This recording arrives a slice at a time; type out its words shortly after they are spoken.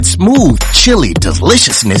smooth, chilly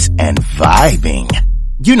deliciousness and vibing.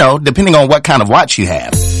 You know, depending on what kind of watch you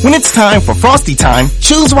have. When it's time for Frosty time,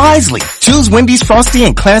 choose wisely. Choose Wendy's Frosty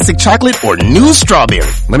and Classic Chocolate or New Strawberry.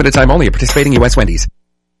 Limited time only at participating U.S. Wendy's.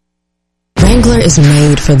 Wrangler is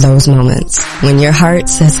made for those moments when your heart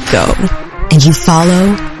says go and you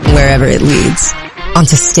follow wherever it leads.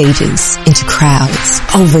 Onto stages, into crowds,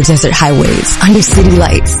 over desert highways, under city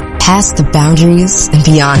lights, past the boundaries and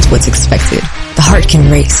beyond what's expected. The heart can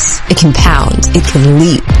race, it can pound, it can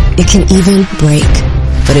leap, it can even break,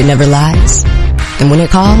 but it never lies. And when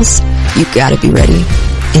it calls, you gotta be ready.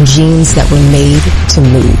 In jeans that were made to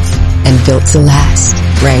move and built to last.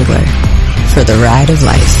 Wrangler, for the ride of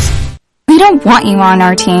life. We don't want you on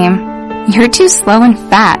our team. You're too slow and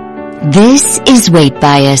fat. This is weight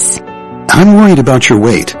bias. I'm worried about your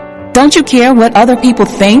weight. Don't you care what other people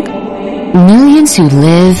think? Millions who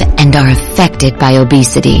live and are affected by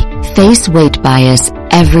obesity face weight bias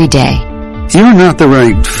every day. You're not the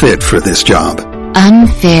right fit for this job.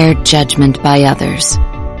 Unfair judgment by others.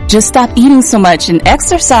 Just stop eating so much and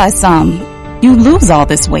exercise some. You lose all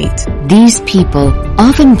this weight. These people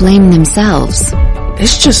often blame themselves.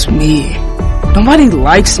 It's just me. Nobody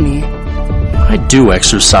likes me. I do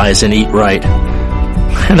exercise and eat right.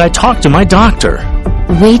 And I talk to my doctor.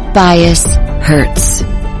 Weight bias hurts.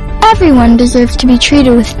 Everyone deserves to be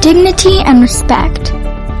treated with dignity and respect.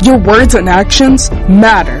 Your words and actions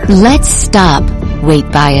matter. Let's stop weight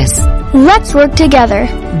bias. Let's work together.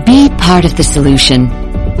 Be part of the solution.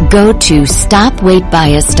 Go to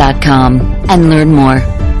stopweightbias.com and learn more.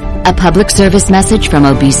 A public service message from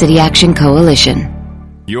Obesity Action Coalition.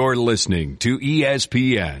 You're listening to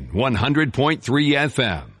ESPN 100.3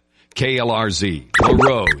 FM. KLRZ, La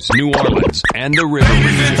Rose, New Orleans, and the River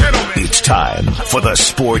Region. It's time for the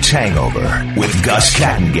Sports Hangover with Gus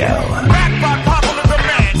Kattengell.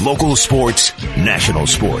 Local sports, national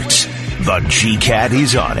sports. The G-Cat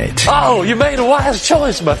is on it. Oh, you made a wise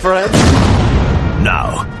choice, my friend.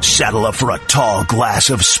 Now, saddle up for a tall glass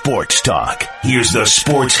of sports talk. Here's the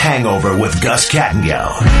Sports Hangover with Gus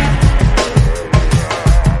Kattengell.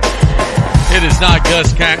 It is not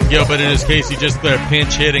Gus Kattengell, but it is Casey just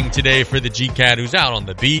pinch hitting today for the G-Cat, who's out on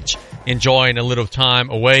the beach enjoying a little time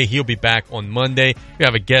away. He'll be back on Monday. We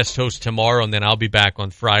have a guest host tomorrow, and then I'll be back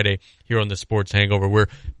on Friday here on the Sports Hangover. We're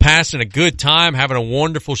passing a good time, having a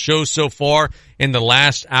wonderful show so far. In the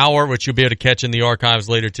last hour, which you'll be able to catch in the archives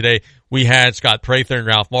later today, we had Scott Prather and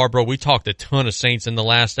Ralph Marbro. We talked a ton of Saints in the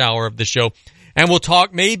last hour of the show, and we'll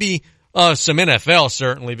talk maybe some NFL,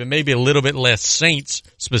 certainly, but maybe a little bit less Saints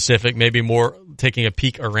specific, maybe more taking a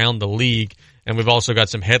peek around the league. And we've also got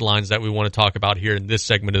some headlines that we want to talk about here in this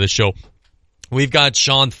segment of the show. We've got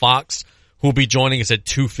Sean Fox, who will be joining us at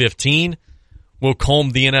 2:15. We'll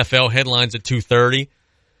comb the NFL headlines at 2:30.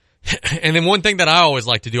 And then one thing that I always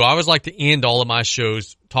like to do, I always like to end all of my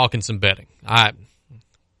shows talking some betting.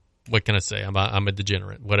 What can I say? I'm a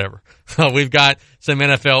degenerate, whatever. We've got some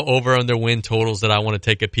NFL over-under win totals that I want to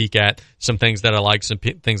take a peek at, some things that I like, some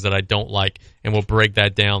things that I don't like, and we'll break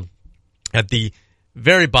that down at the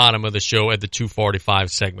very bottom of the show at the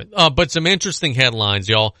 2:45 segment. But some interesting headlines,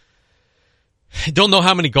 y'all. Don't know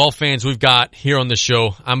how many golf fans we've got here on the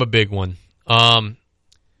show. I'm a big one.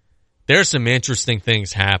 There's some interesting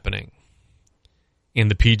things happening in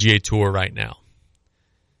the PGA Tour right now,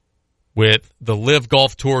 with the Liv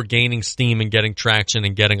Golf Tour gaining steam and getting traction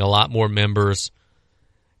and getting a lot more members.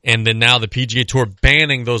 And then now the PGA Tour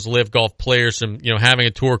banning those Liv Golf players from, having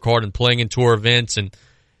a tour card and playing in tour events. And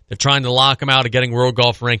they're trying to lock them out of getting World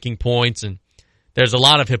Golf ranking points. And there's a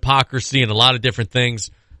lot of hypocrisy and a lot of different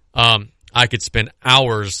things. I could spend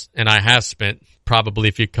hours, and I have spent probably,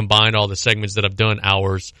 if you combine all the segments that I've done,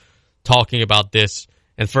 hours talking about this.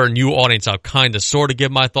 And for a new audience, I'll kind of sort of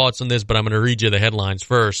give my thoughts on this, but I'm going to read you the headlines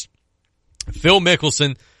first. Phil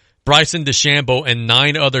Mickelson, Bryson DeChambeau, and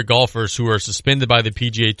 9 other golfers who are suspended by the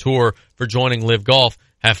PGA Tour for joining Liv Golf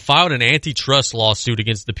have filed an antitrust lawsuit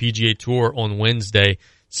against the PGA Tour on Wednesday,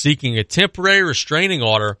 seeking a temporary restraining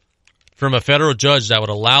order from a federal judge that would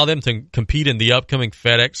allow them to compete in the upcoming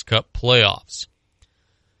FedEx Cup playoffs.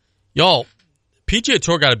 Y'all, PGA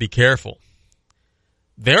Tour got to be careful.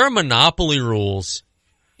 There are monopoly rules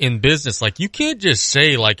in business. Like, you can't just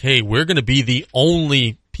say, hey, we're going to be the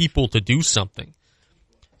only people to do something.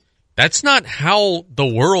 That's not how the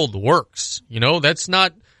world works. That's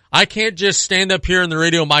not, I can't just stand up here in the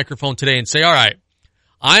radio microphone today and say, all right,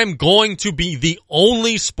 I'm going to be the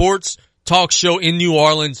only sports talk show in New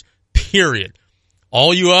Orleans, period.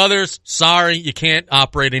 All you others, sorry, you can't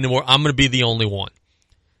operate anymore. I'm going to be the only one.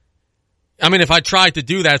 I mean, if I tried to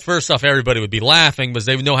do that, first off, everybody would be laughing because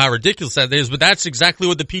they would know how ridiculous that is, but that's exactly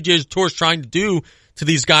what the PGA Tour is trying to do to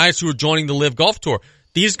these guys who are joining the Liv Golf Tour.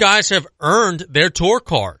 These guys have earned their tour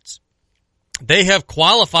cards. They have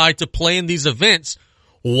qualified to play in these events.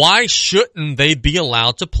 Why shouldn't they be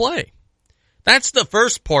allowed to play? That's the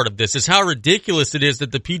first part of this, is how ridiculous it is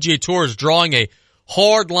that the PGA Tour is drawing a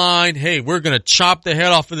hard line. Hey, we're going to chop the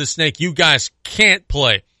head off of the snake. You guys can't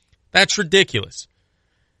play. That's ridiculous.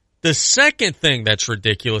 The second thing that's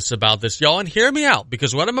ridiculous about this, y'all, and hear me out,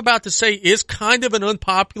 because what I'm about to say is kind of an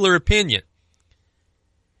unpopular opinion.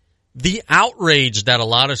 The outrage that a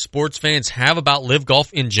lot of sports fans have about Liv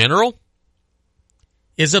Golf in general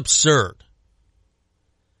is absurd.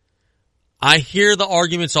 I hear the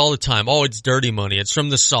arguments all the time. Oh, it's dirty money. It's from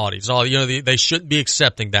the Saudis. Oh, they shouldn't be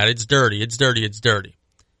accepting that. It's dirty. It's dirty. It's dirty.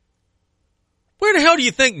 Where the hell do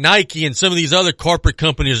you think Nike and some of these other corporate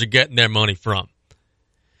companies are getting their money from?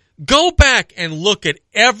 Go back and look at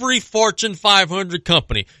every Fortune 500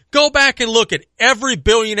 company. Go back and look at every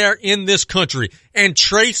billionaire in this country and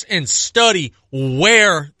trace and study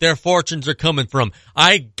where their fortunes are coming from.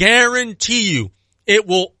 I guarantee you it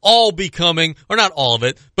will all be coming, or not all of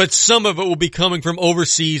it, but some of it will be coming from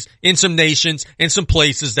overseas in some nations and some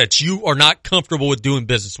places that you are not comfortable with doing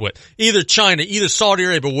business with. Either China, either Saudi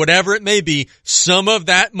Arabia, whatever it may be, some of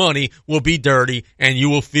that money will be dirty and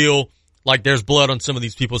you will feel like there's blood on some of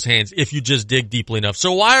these people's hands if you just dig deeply enough.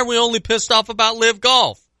 So why are we only pissed off about Liv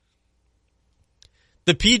Golf?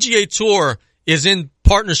 The PGA Tour is in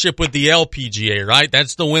partnership with the LPGA, right?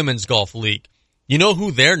 That's the Women's Golf League. You know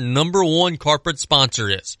who their number one corporate sponsor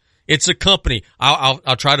is? It's a company.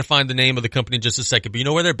 I'll try to find the name of the company in just a second. But you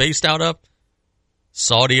know where they're based out of?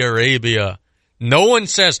 Saudi Arabia. No one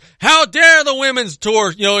says, how dare the Women's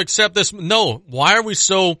Tour, accept this? No. Why are we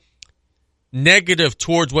so negative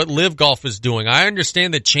towards what Liv Golf is doing? I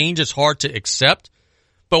understand that change is hard to accept,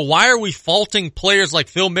 but why are we faulting players like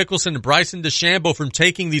Phil Mickelson and Bryson DeChambeau from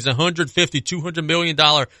taking these $150, $200 million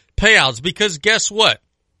payouts? Because guess what?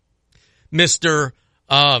 Mr.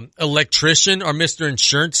 Electrician or Mr.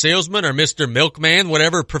 Insurance Salesman or Mr. Milkman,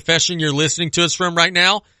 whatever profession you're listening to us from right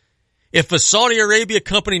now, if a Saudi Arabia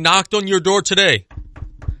company knocked on your door today,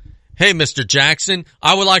 hey, Mr. Jackson,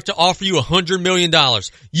 I would like to offer you $100 million.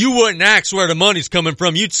 You wouldn't ask where the money's coming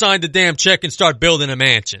from. You'd sign the damn check and start building a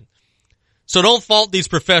mansion. So don't fault these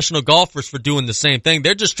professional golfers for doing the same thing.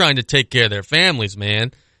 They're just trying to take care of their families,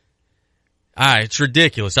 man. It's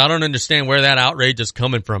ridiculous. I don't understand where that outrage is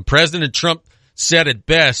coming from. President Trump said it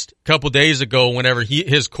best a couple days ago whenever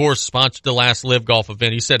his course sponsored the last Liv Golf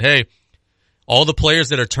event. He said, hey, all the players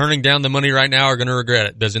that are turning down the money right now are going to regret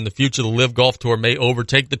it, because in the future the Liv Golf Tour may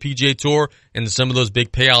overtake the PGA Tour and some of those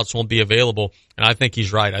big payouts won't be available. And I think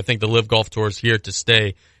he's right. I think the Liv Golf Tour is here to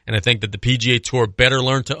stay, and I think that the PGA Tour better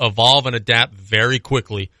learn to evolve and adapt very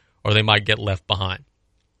quickly or they might get left behind.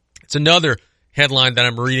 It's another headline that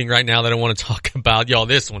I'm reading right now that I want to talk about. Y'all,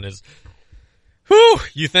 this one is,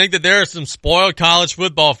 you think that there are some spoiled college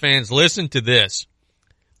football fans? Listen to this.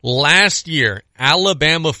 Last year,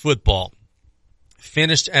 Alabama football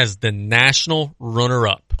finished as the national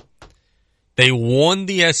runner-up. They won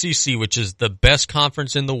the SEC, which is the best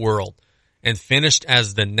conference in the world, and finished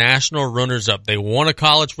as the national runners-up. They won a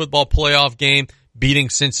college football playoff game, beating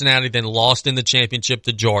Cincinnati, then lost in the championship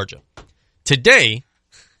to Georgia. Today,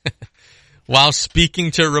 while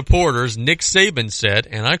speaking to reporters, Nick Saban said,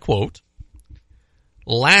 and I quote,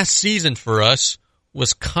 last season for us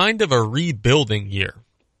was kind of a rebuilding year.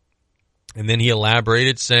 And then he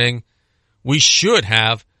elaborated saying, we should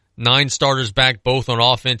have 9 starters back both on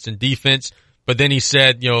offense and defense. But then he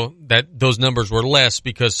said, that those numbers were less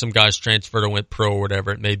because some guys transferred or went pro or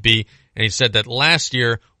whatever it may be. And he said that last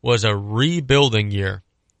year was a rebuilding year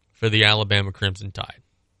for the Alabama Crimson Tide.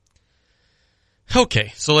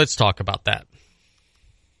 Okay, so let's talk about that.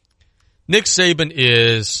 Nick Saban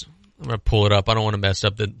is, I'm going to pull it up. I don't want to mess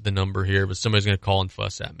up the number here, but somebody's going to call and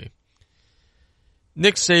fuss at me.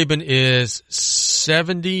 Nick Saban is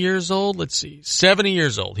 70 years old. Let's see, 70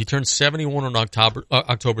 years old. He turned 71 on October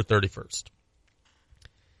 31st.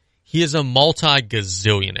 He is a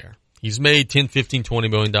multi-gazillionaire. He's made $10, $15, $20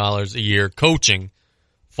 million a year coaching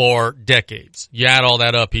for decades. You add all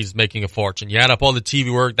that up, he's making a fortune. You add up all the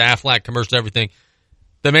TV work, the Aflac commercials, everything.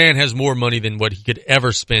 The man has more money than what he could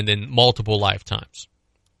ever spend in multiple lifetimes.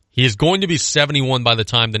 He is going to be 71 by the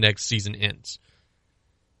time the next season ends.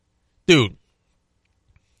 Dude,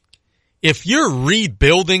 if your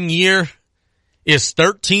rebuilding year is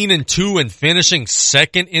 13-2 and finishing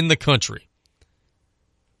second in the country,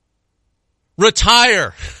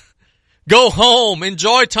 retire, go home,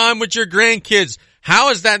 enjoy time with your grandkids.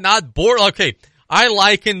 How is that not boring? Okay, I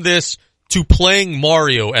liken this to playing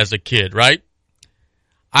Mario as a kid, right?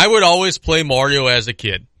 I would always play Mario as a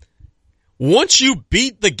kid. once you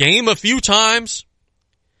beat the game a few times,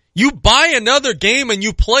 you buy another game and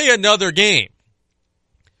you play another game.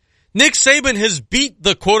 Nick Saban has beat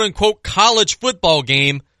the quote-unquote college football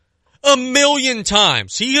game 1,000,000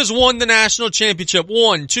 times. He has won the national championship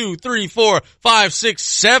 1, 2, 3, 4, 5, 6,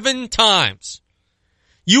 7 times.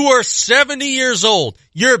 You are 70 years old.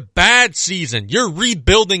 Your bad season, your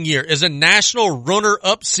rebuilding year is a national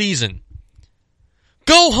runner-up season.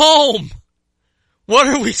 Go home. What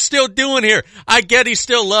are we still doing here? I get he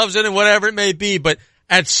still loves it and whatever it may be, but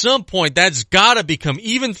at some point that's got to become,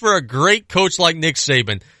 even for a great coach like Nick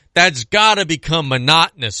Saban, that's got to become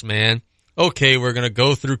monotonous, man. Okay, we're going to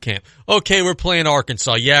go through camp. Okay, we're playing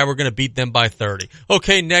Arkansas. Yeah, we're going to beat them by 30.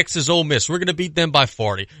 Okay, next is Ole Miss. We're going to beat them by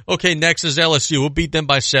 40. Okay, next is LSU. We'll beat them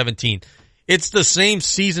by 17. It's the same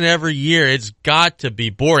season every year. It's got to be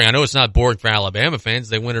boring. I know it's not boring for Alabama fans.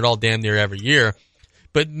 They win it all damn near every year.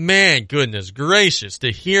 But man, goodness gracious,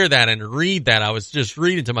 to hear that and read that, I was just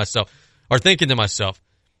reading to myself, or thinking to myself,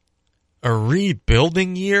 a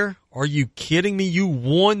rebuilding year? Are you kidding me? You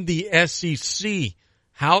won the SEC.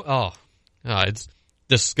 How? It's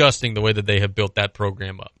disgusting the way that they have built that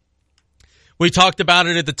program up. We talked about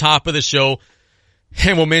it at the top of the show,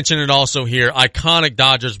 and we'll mention it also here. Iconic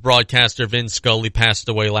Dodgers broadcaster Vin Scully passed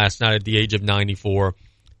away last night at the age of 94.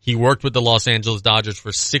 He worked with the Los Angeles Dodgers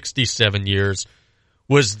for 67 years,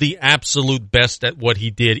 was the absolute best at what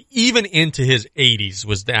he did, even into his 80s,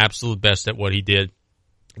 was the absolute best at what he did.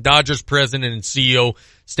 Dodgers president and CEO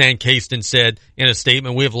Stan Kasten said in a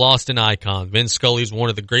statement, "We have lost an icon. Vin Scully is one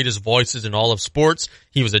of the greatest voices in all of sports.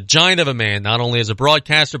 He was a giant of a man, not only as a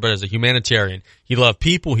broadcaster, but as a humanitarian. He loved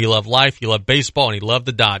people, he loved life, he loved baseball, and he loved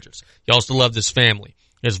the Dodgers. He also loved his family.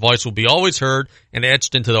 His voice will be always heard and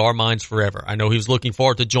etched into our minds forever. I know he was looking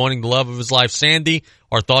forward to joining the love of his life, Sandy.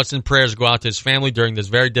 Our thoughts and prayers go out to his family during this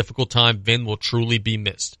very difficult time. Vin will truly be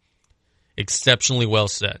missed." Exceptionally well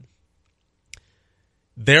said.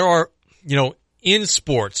 There are, in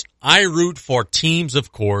sports, I root for teams,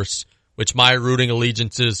 of course, which my rooting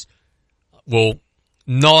allegiances will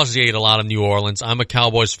nauseate a lot of New Orleans. I'm a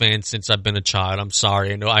Cowboys fan since I've been a child. I'm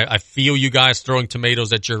sorry. I know I feel you guys throwing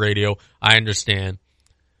tomatoes at your radio. I understand.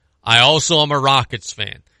 I also am a Rockets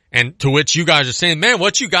fan. And to which you guys are saying, man,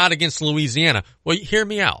 what you got against Louisiana? Well, hear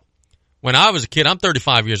me out. When I was a kid, I'm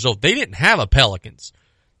 35 years old, they didn't have a Pelicans.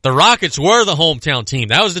 The Rockets were the hometown team.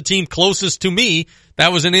 That was the team closest to me.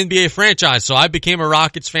 That was an NBA franchise. So I became a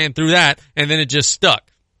Rockets fan through that, and then it just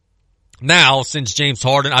stuck. Now, since James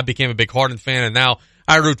Harden, I became a big Harden fan, and now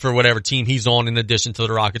I root for whatever team he's on in addition to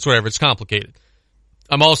the Rockets, whatever. It's complicated.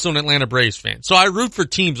 I'm also an Atlanta Braves fan. So I root for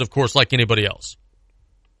teams, of course, like anybody else.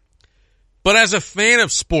 But as a fan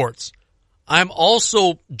of sports, I'm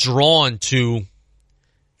also drawn to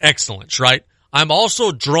excellence, right? I'm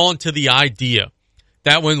also drawn to the idea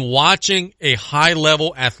that when watching a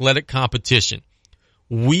high-level athletic competition,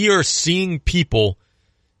 we are seeing people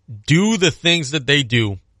do the things that they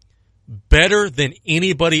do better than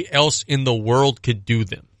anybody else in the world could do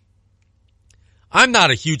them. I'm not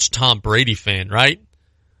a huge Tom Brady fan, right?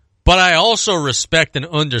 But I also respect and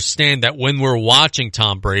understand that when we're watching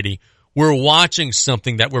Tom Brady, we're watching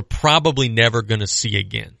something that we're probably never going to see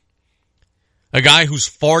again. A guy who's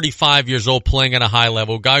 45 years old playing at a high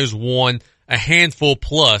level, a guy who's won a handful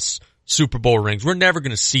plus Super Bowl rings. We're never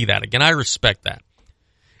going to see that again. I respect that.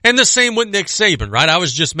 And the same with Nick Saban, right? I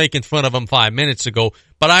was just making fun of him 5 minutes ago,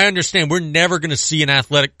 but I understand we're never going to see an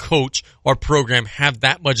athletic coach or program have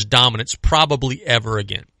that much dominance probably ever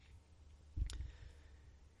again.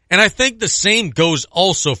 And I think the same goes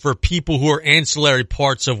also for people who are ancillary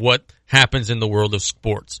parts of what happens in the world of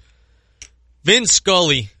sports. Vin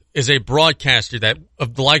Scully is a broadcaster that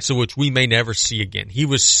of the likes of which we may never see again. He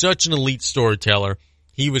was such an elite storyteller.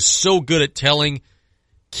 He was so good at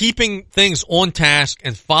keeping things on task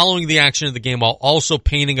and following the action of the game while also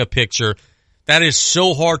painting a picture. That is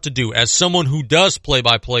so hard to do. As someone who does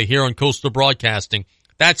play-by-play here on Coastal Broadcasting,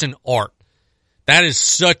 that's an art. That is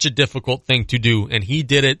such a difficult thing to do, and he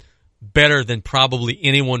did it better than probably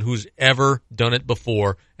anyone who's ever done it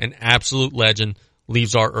before. An absolute legend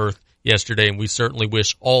leaves our earth yesterday, and we certainly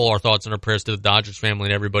wish all our thoughts and our prayers to the Dodgers family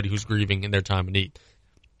and everybody who's grieving in their time of need.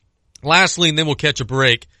 Lastly, and then we'll catch a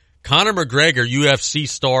break, Conor McGregor, UFC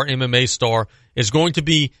star, MMA star, is going to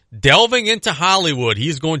be delving into Hollywood.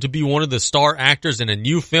 He's going to be one of the star actors in a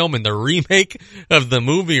new film in the remake of the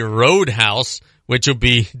movie Roadhouse, which will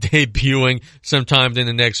be debuting sometime in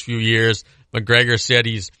the next few years. McGregor said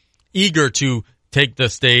he's eager to take the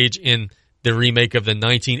stage in the remake of the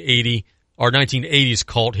 1980s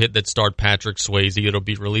cult hit that starred Patrick Swayze. It'll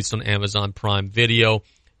be released on Amazon Prime Video.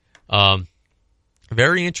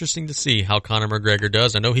 Very interesting to see how Conor McGregor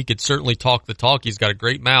does. I know he could certainly talk the talk. He's got a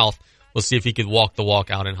great mouth. We'll see if he could walk the walk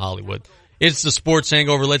out in Hollywood. It's the Sports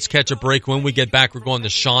Hangover. Let's catch a break. When we get back, we're going to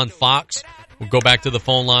Sean Fox. We'll go back to the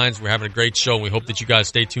phone lines. We're having a great show. We hope that you guys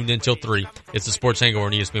stay tuned in until 3. It's the Sports Hangover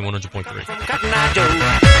on ESPN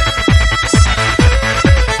 100.3.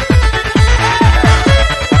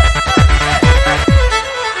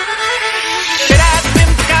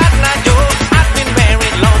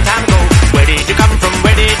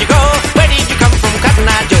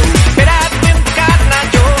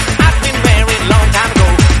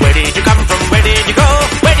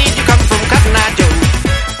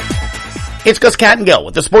 It's Gus Kattengell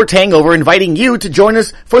with the Sports Hangover inviting you to join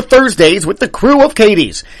us for Thursdays with the crew of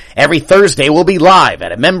Katie's. Every Thursday we'll be live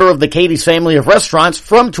at a member of the Katie's family of restaurants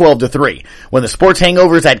from 12 to 3. When the Sports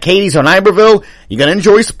Hangover is at Katie's on Iberville, you're going to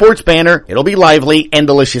enjoy sports banner. It'll be lively and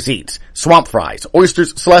delicious eats. Swamp fries,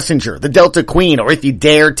 oysters Schlesinger, the Delta Queen, or if you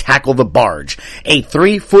dare, tackle the barge. A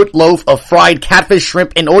 3-foot loaf of fried catfish,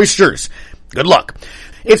 shrimp, and oysters. Good luck.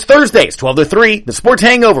 It's Thursdays, 12 to 3, the Sports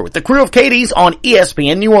Hangover with the crew of Katie's on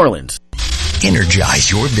ESPN New Orleans.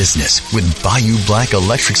 Energize your business with Bayou Black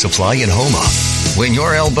Electric Supply in Houma. When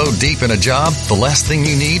you're elbow deep in a job, the last thing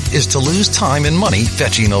you need is to lose time and money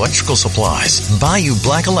fetching electrical supplies. Bayou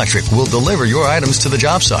Black Electric will deliver your items to the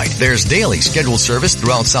job site. There's daily scheduled service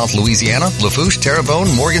throughout South Louisiana, Lafourche,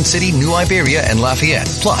 Terrebonne, Morgan City, New Iberia, and Lafayette,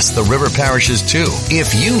 plus the river parishes too.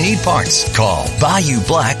 If you need parts, call Bayou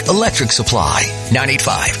Black Electric Supply.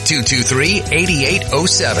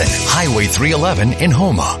 985-223-8807, Highway 311 in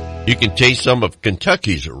Houma. You can taste some of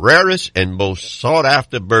Kentucky's rarest and most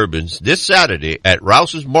sought-after bourbons this Saturday at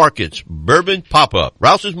Rouse's Market's Bourbon Pop-Up.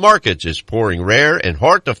 Rouse's Markets is pouring rare and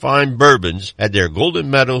hard-to-find bourbons at their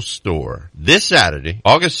Golden Meadows store this Saturday,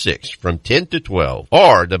 August 6th, from 10 to 12,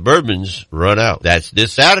 or the bourbons run out. That's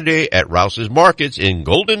this Saturday at Rouse's Markets in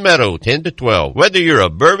Golden Meadow, 10 to 12. Whether you're a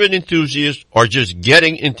bourbon enthusiast or just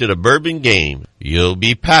getting into the bourbon game, you'll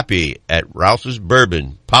be pappy at Rouse's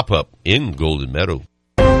Bourbon Pop-Up in Golden Meadow.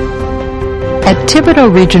 At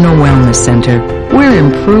Thibodeau Regional Wellness Center, we're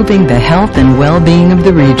improving the health and well-being of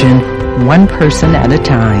the region, one person at a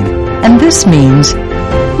time. And this means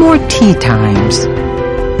more tea times,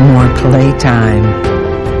 more play time,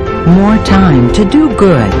 more time to do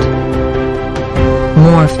good,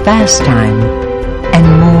 more fast time, and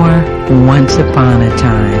more once upon a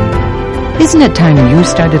time. Isn't it time you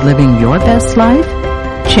started living your best life?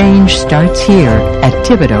 Change starts here at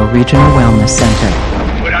Thibodeau Regional Wellness Center.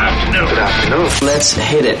 Good afternoon. Let's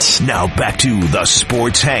hit it. Now back to the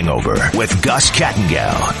Sports Hangover with Gus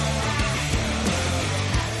Kattengell.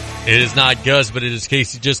 It is not Gus, but it is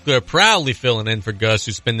Casey Gisclair proudly filling in for Gus,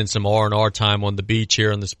 who's spending some R&R time on the beach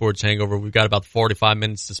here on the Sports Hangover. We've got about 45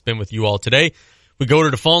 minutes to spend with you all today. We go to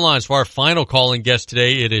the phone lines for our final calling guest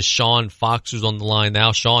today. It is Sean Fox, who's on the line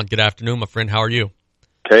now. Sean, good afternoon, my friend. How are you?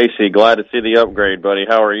 Casey, glad to see the upgrade, buddy.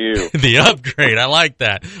 How are you? The upgrade. I like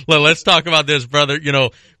that. Let's talk about this, brother. You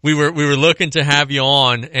know, we were looking to have you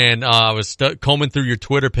on, and I was combing through your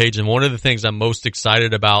Twitter page, and one of the things I'm most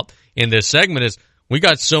excited about in this segment is we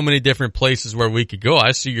got so many different places where we could go.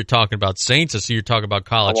 I see you're talking about Saints. I see you're talking about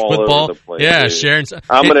college football. Yeah, sharing.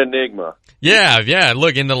 I'm an enigma. Yeah.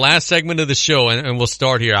 Look, in the last segment of the show, and we'll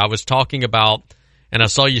start here, I was talking about, and I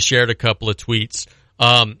saw you shared a couple of tweets.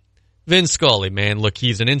 Vin Scully, man, look,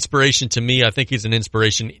 he's an inspiration to me. I think he's an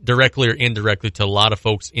inspiration directly or indirectly to a lot of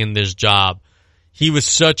folks in this job. He was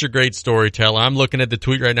such a great storyteller. I'm looking at the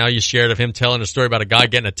tweet right now you shared of him telling a story about a guy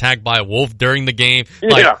getting attacked by a wolf during the game.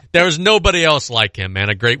 Like, there was nobody else like him, man.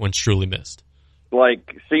 A great one's truly missed.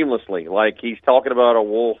 Like, seamlessly. Like, he's talking about a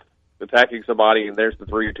wolf attacking somebody, and there's the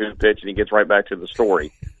 3-2 pitch, and he gets right back to the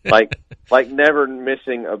story. Like never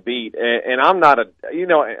missing a beat. And I'm not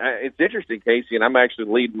it's interesting, Casey, and I'm actually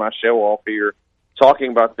leading my show off here talking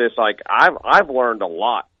about this. Like, I've learned a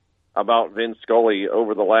lot about Vin Scully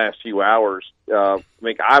over the last few hours. I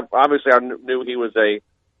knew he was a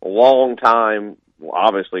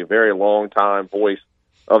very long time voice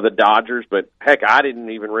of the Dodgers, but heck, I didn't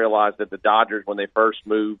even realize that the Dodgers, when they first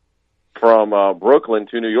moved from Brooklyn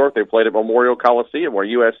to New York, they played at Memorial Coliseum where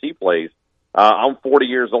USC plays. I'm 40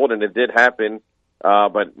 years old, and it did happen, but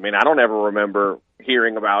I mean, I don't ever remember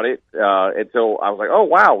hearing about it until I was like, oh,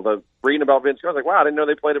 wow, reading about Vince. I was like, wow, I didn't know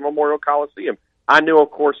they played at Memorial Coliseum. I knew,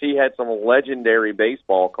 of course, he had some legendary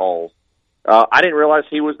baseball calls. I didn't realize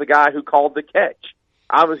he was the guy who called the catch.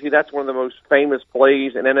 Obviously, that's one of the most famous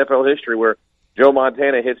plays in NFL history where Joe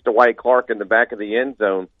Montana hits Dwight Clark in the back of the end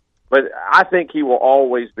zone. But I think he will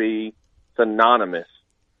always be synonymous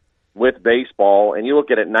with baseball. And you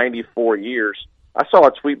look at it, 94 years. I saw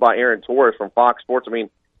a tweet by Aaron Torres from Fox Sports. I mean,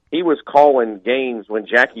 he was calling games when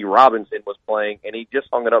Jackie Robinson was playing, and he just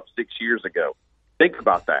hung it up 6 years ago. Think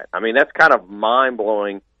about that. I mean, that's kind of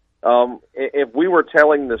mind-blowing. If we were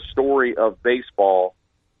telling the story of baseball,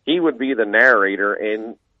 he would be the narrator,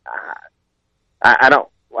 and I don't,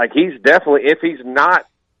 like, he's definitely, if he's not,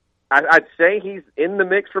 I'd say he's in the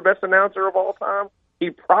mix for best announcer of all time. He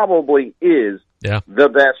probably is the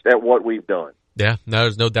best at what we've done. Yeah, no,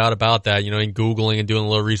 there's no doubt about that. You know, in Googling and doing a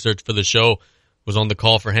little research for the show, was on the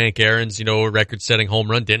call for Hank Aaron's, record-setting home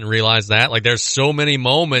run. Didn't realize that. Like, there's so many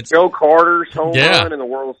moments. Joe Carter's home run in the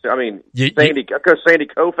World Series. I mean, Sandy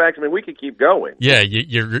Koufax. I mean, we could keep going. Yeah,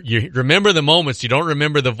 you remember the moments. You don't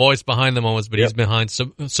remember the voice behind the moments, but he's behind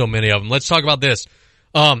so many of them. Let's talk about this.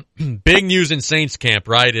 Big news in Saints camp,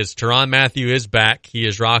 right, is Tyrann Mathieu is back. He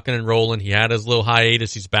is rocking and rolling. He had his little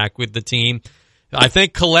hiatus. He's back with the team. I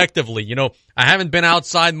think collectively, I haven't been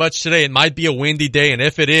outside much today. It might be a windy day, and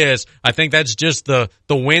if it is, I think that's just the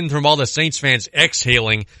wind from all the Saints fans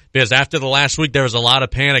exhaling, because after the last week there was a lot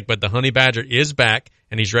of panic, but the Honey Badger is back,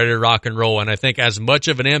 and he's ready to rock and roll. And I think as much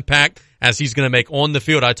of an impact as he's going to make on the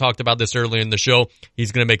field, I talked about this earlier in the show,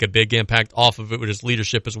 he's going to make a big impact off of it with his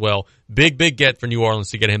leadership as well. Big get for New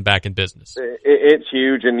Orleans to get him back in business. It's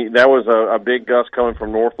huge, and that was a big gust coming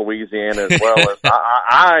from North Louisiana as well. As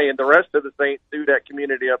I and the rest of the St. Sudat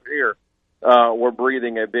community up here were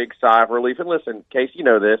breathing a big sigh of relief. And listen, Casey, you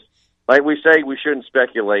know this. Like we say, we shouldn't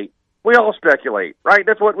speculate. We all speculate, right?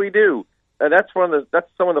 That's what we do. That's some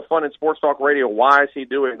of the fun in Sports Talk Radio. Why is he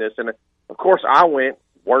doing this? And of course, I went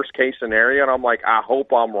worst case scenario, and I'm like, I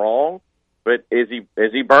hope I'm wrong. But is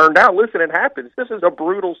he burned out? Listen, it happens. This is a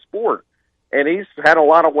brutal sport, and he's had a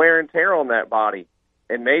lot of wear and tear on that body.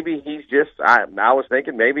 And maybe he's just. I was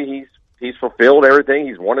thinking maybe he's fulfilled everything.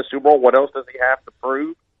 He's won a Super Bowl. What else does he have to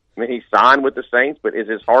prove? I mean, he signed with the Saints, but is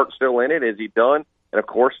his heart still in it? Is he done? And of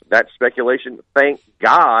course, that speculation. Thank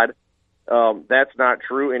God. That's not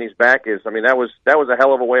true, and he's back. That was a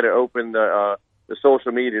hell of a way to open the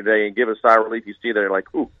social media today and give a sigh of relief. You see there,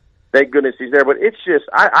 like, ooh, thank goodness he's there. But it's just,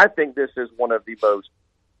 I think this is one of the most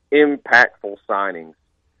impactful signings.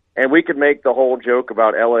 And we could make the whole joke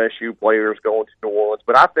about LSU players going to New Orleans,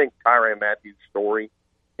 but I think Tyrann Mathieu's story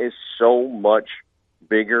is so much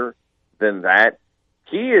bigger than that.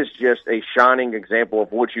 He is just a shining example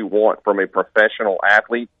of what you want from a professional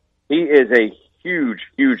athlete. He is a huge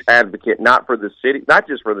advocate, not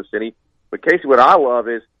just for the city, but Casey, what I love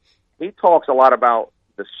is he talks a lot about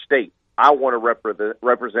the state. I want to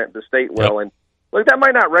represent the state well, and look, that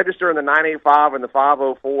might not register in the 985 and the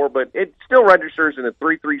 504, but it still registers in the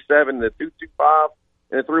 337, the 225,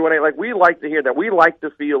 and the 318. Like, we like to hear that. We like to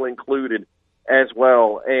feel included as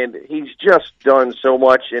well, and he's just done so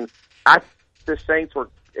much. And the Saints were,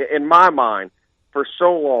 in my mind, for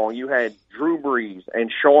so long, you had Drew Brees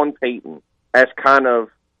and Sean Payton as kind of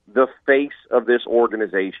the face of this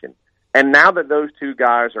organization. And now that those two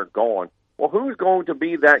guys are gone, well, who's going to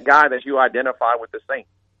be that guy that you identify with the Saints?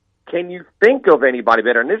 Can you think of anybody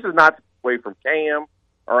better? And this is not away from Cam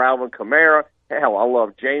or Alvin Kamara. Hell, I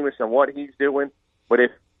love Jameis and what he's doing. But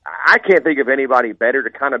if I can't think of anybody better to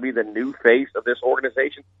kind of be the new face of this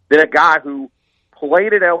organization than a guy who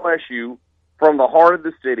played at LSU from the heart of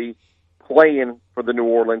the city, playing for the New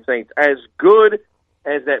Orleans Saints. As good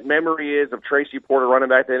as that memory is of Tracy Porter running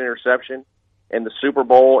back that interception and the Super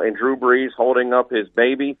Bowl and Drew Brees holding up his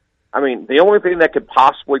baby, I mean, the only thing that could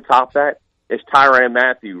possibly top that is Tyrann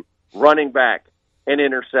Mathieu running back an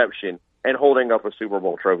interception and holding up a Super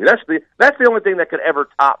Bowl trophy. That's the only thing that could ever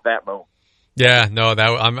top that moment. Yeah, no,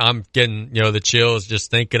 I'm getting the chills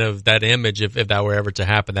just thinking of that image. If that were ever to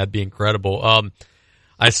happen, that'd be incredible.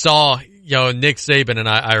 I saw Nick Saban, and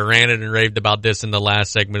I ranted and raved about this in the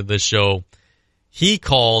last segment of this show. He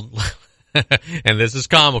called, and this is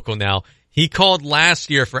comical now, he called last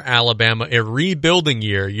year for Alabama a rebuilding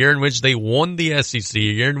year, a year in which they won the SEC, a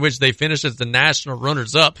year in which they finished as the national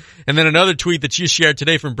runners-up. And then another tweet that you shared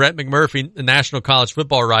today from Brett McMurphy, the national college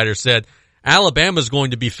football writer, said, Alabama's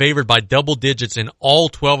going to be favored by double digits in all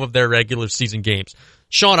 12 of their regular season games.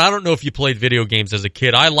 Sean, I don't know if you played video games as a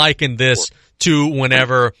kid. I likened this to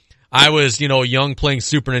whenever I was, young playing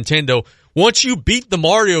Super Nintendo. Once you beat the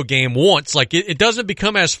Mario game once, like it doesn't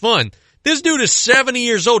become as fun. This dude is 70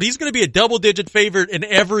 years old. He's going to be a double-digit favorite in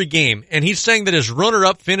every game, and he's saying that his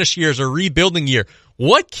runner-up finish year is a rebuilding year.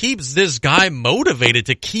 What keeps this guy motivated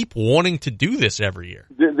to keep wanting to do this every year?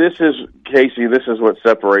 This is, Casey, this is what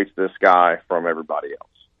separates this guy from everybody else.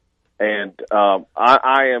 And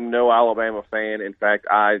I am no Alabama fan. In fact,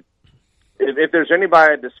 if there's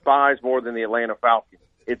anybody I despise more than the Atlanta Falcons,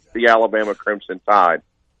 it's the Alabama Crimson Tide.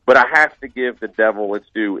 But I have to give the devil its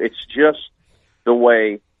due. It's just the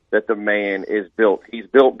way that the man is built. He's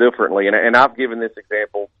built differently, and I've given this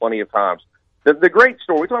example plenty of times. The great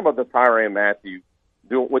story, we're talking about the Tyrann Mathieu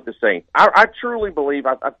doing with the Saints. I truly believe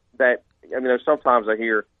sometimes I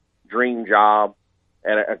hear dream job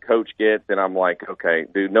and a coach gets, and I'm like, okay,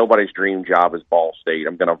 dude, nobody's dream job is Ball State.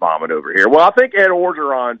 I'm going to vomit over here. Well, I think Ed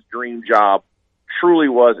Orgeron's dream job truly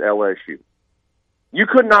was LSU. You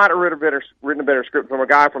could not have written a better script from a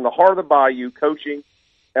guy from the heart of the Bayou coaching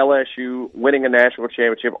LSU, winning a national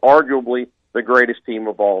championship, arguably the greatest team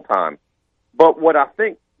of all time. But what I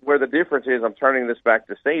think where the difference is, I'm turning this back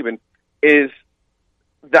to Saban, is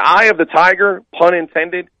the eye of the tiger, pun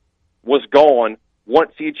intended, was gone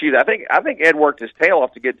once he achieved it. I think Ed worked his tail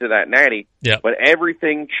off to get to that natty, but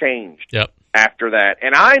everything changed after that.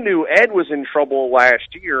 And I knew Ed was in trouble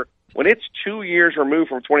last year when it's 2 years removed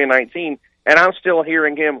from 2019, and I'm still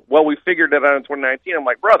hearing him, well, we figured it out in 2019. I'm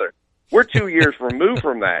like, brother, we're 2 years removed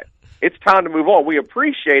from that. It's time to move on. We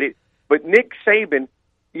appreciate it, but Nick Saban,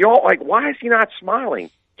 why is he not smiling?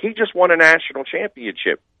 He just won a national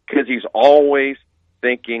championship because he's always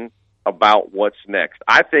thinking about what's next.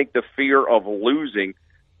 I think the fear of losing,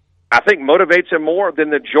 motivates him more than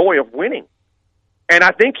the joy of winning. And I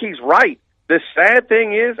think he's right. The sad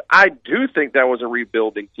thing is, I do think that was a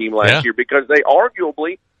rebuilding team last year because they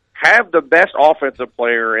arguably have the best offensive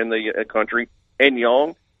player in the country in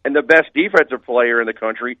Young and the best defensive player in the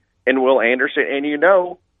country in Will Anderson.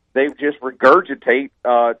 And they've just regurgitate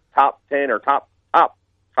top 10 or top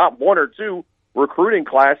 1 or 2 recruiting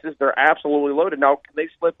classes. They're absolutely loaded. Now, can they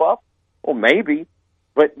slip up? Well, maybe.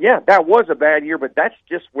 But, that was a bad year, but that's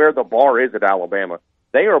just where the bar is at Alabama.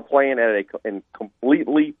 They are playing at a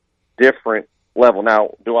completely different level.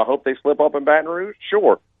 Now, do I hope they slip up in Baton Rouge?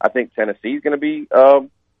 Sure. I think Tennessee's going to be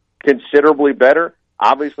considerably better.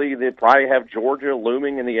 Obviously, they probably have Georgia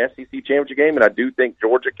looming in the SEC championship game, and I do think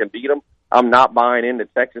Georgia can beat them. I'm not buying into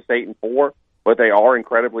Texas 8-4, but they are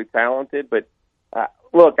incredibly talented. But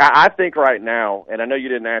look, I think right now, and I know you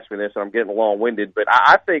didn't ask me this, and I'm getting long-winded, but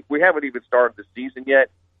I think we haven't even started the season yet,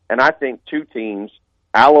 and I think 2 teams,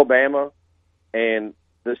 Alabama and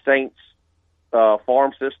the Saints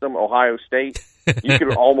farm system, Ohio State, you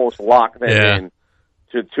could almost lock them in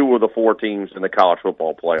to 2 of the 4 teams in the college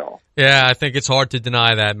football playoff. Yeah, I think it's hard to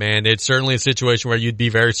deny that, man. It's certainly a situation where you'd be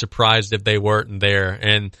very surprised if they weren't there.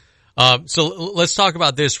 And so let's talk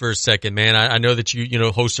about this for a second, man. I know that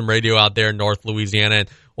you host some radio out there in North Louisiana, and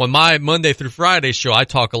on my Monday through Friday show, I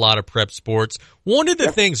talk a lot of prep sports. One of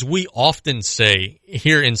the things we often say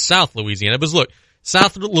here in South Louisiana was, look,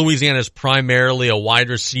 South Louisiana is primarily a wide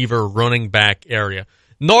receiver running back area.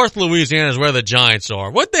 North Louisiana is where the Giants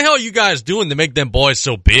are. What the hell are you guys doing to make them boys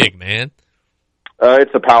so big, man?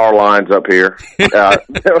 It's the power lines up here.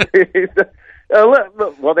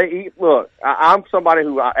 Look, I'm somebody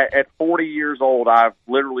who, at 40 years old, I'm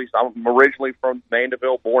originally from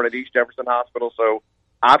Mandeville, born at East Jefferson Hospital, so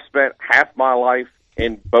I've spent half my life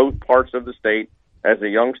in both parts of the state as a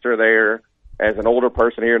youngster there, as an older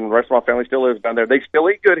person here, and the rest of my family still lives down there. They still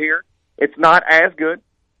eat good here. It's not as good,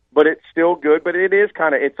 but it's still good. But it is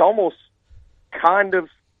it's almost kind of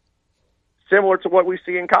similar to what we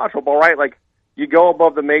see in college football, right? Like, you go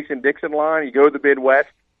above the Mason-Dixon line, you go to the Midwest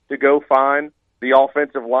to go find the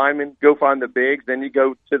offensive linemen, go find the bigs, then you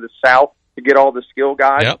go to the South to get all the skill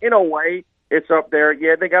guys. Yep. In a way, it's up there.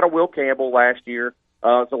 Yeah, they got a Will Campbell last year.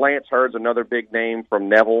 So Lance Hurd's another big name from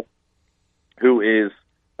Neville, who is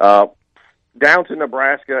down to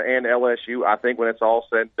Nebraska and LSU. I think when it's all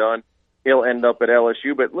said and done, he'll end up at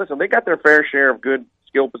LSU. But listen, they got their fair share of good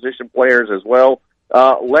skill position players as well,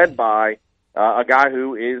 led by a guy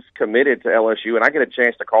who is committed to LSU. And I get a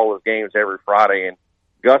chance to call his games every Friday. And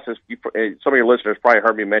Gus is, some of your listeners probably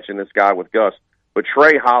heard me mention this guy with Gus, but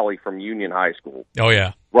Trey Holly from Union High School. Oh,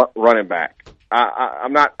 yeah. Running back.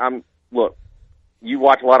 Look, you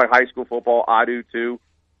watch a lot of high school football. I do too.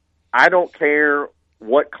 I don't care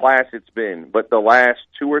what class it's been, but the last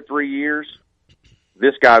 2 or 3 years,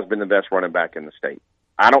 this guy's been the best running back in the state.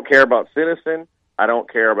 I don't care about Citizen. I don't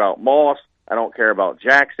care about Moss. I don't care about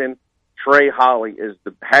Jackson. Trey Holly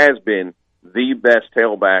has been the best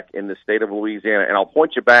tailback in the state of Louisiana. And I'll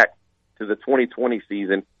point you back to the 2020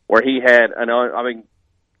 season where he had,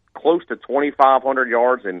 close to 2,500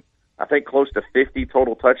 yards and I think close to 50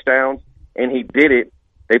 total touchdowns. And he did it.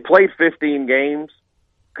 They played 15 games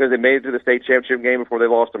because they made it to the state championship game before they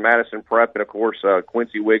lost to Madison Prep and, of course,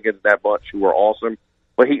 Quincy Wiggins, that bunch who were awesome.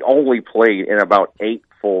 But he only played in about 8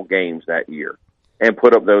 full games that year and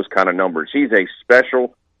put up those kind of numbers. He's a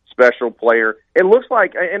special player. It looks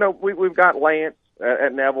like, we've got Lance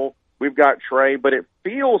at Neville, we've got Trey, but it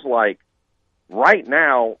feels like right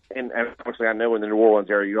now, and obviously I know in the New Orleans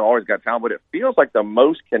area you always got talent, but it feels like the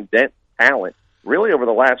most condensed talent really over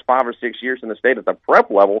the last 5 or 6 years in the state at the prep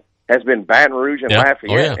level has been Baton Rouge and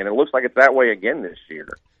Lafayette, and it looks like it's that way again this year.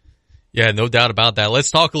 Yeah, no doubt about that.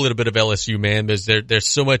 Let's talk a little bit of LSU, man, because there's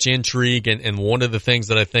so much intrigue, and one of the things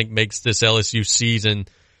that I think makes this LSU season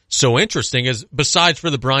so interesting is, besides for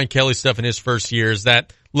the Brian Kelly stuff in his first year, is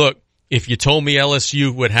that, look, if you told me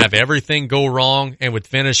LSU would have everything go wrong and would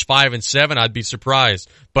finish 5-7, I'd be surprised,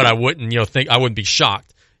 but I wouldn't, I wouldn't be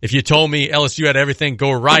shocked. If you told me LSU had everything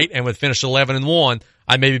go right and would finish 11-1,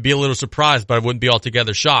 I'd maybe be a little surprised, but I wouldn't be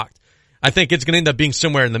altogether shocked. I think it's going to end up being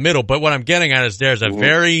somewhere in the middle, but what I'm getting at is there's a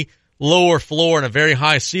very lower floor and a very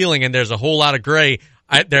high ceiling, and there's a whole lot of gray.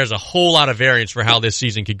 There's a whole lot of variance for how this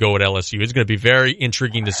season could go at LSU. It's going to be very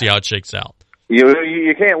intriguing to see how it shakes out.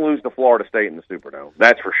 You can't lose to Florida State in the Superdome.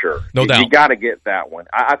 That's for sure. No doubt. You got to get that one.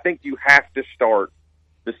 I think you have to start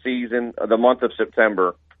the season, the month of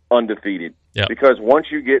September, undefeated. Yep. Because once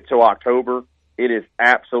you get to October, it is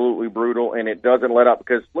absolutely brutal, and it doesn't let up.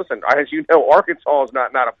 Because, listen, as you know, Arkansas is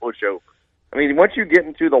not a pushover. I mean, once you get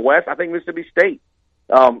into the West, I think Mississippi State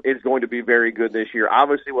is going to be very good this year.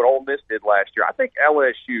 Obviously, what Ole Miss did last year. I think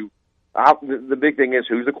LSU, the big thing is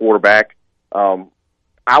who's the quarterback.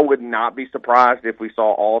 I would not be surprised if we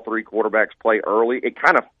saw all 3 quarterbacks play early. It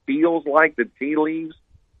kind of feels like the tea leaves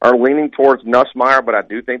are leaning towards Nussmeier, but I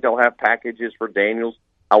do think they'll have packages for Daniels.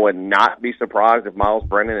 I would not be surprised if Miles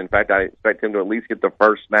Brennan, in fact, I expect him to at least get the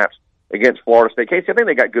first snaps against Florida State. Casey, I think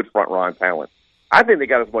they got good front-line talent. I think they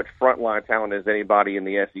got as much front-line talent as anybody in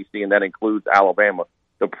the SEC, and that includes Alabama.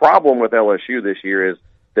 The problem with LSU this year is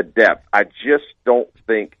the depth. I just don't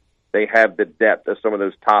think they have the depth of some of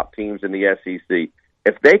those top teams in the SEC.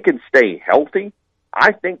 If they can stay healthy,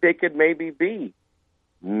 I think they could maybe be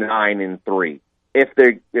 9-3.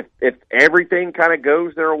 If everything kind of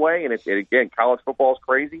goes their way, and again, college football is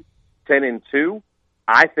crazy, 10-2.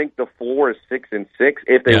 I think the floor is 6-6.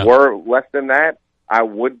 If they were less than that, I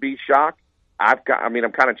would be shocked. I'm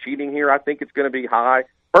kind of cheating here. I think it's going to be high.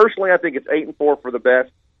 Personally, I think it's 8-4 for the best,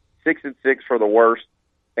 6-6 for the worst,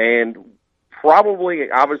 and probably,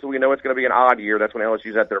 obviously, we know it's going to be an odd year. That's when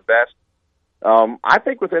LSU's at their best. I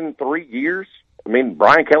think within 3 years,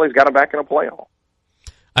 Brian Kelly's got them back in a playoff.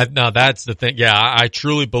 Now, that's the thing. Yeah, I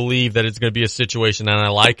truly believe that it's going to be a situation, and I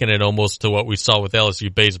liken it almost to what we saw with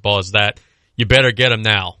LSU baseball, is that you better get them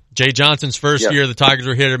now. Jay Johnson's first year, the Tigers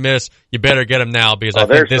were hit or miss. You better get them now, because I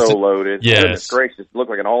think they're so loaded. Yes. Goodness gracious, look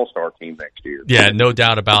like an all-star team next year. Yeah, no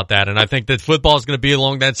doubt about that. And I think that football is going to be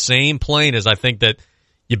along that same plane, as I think that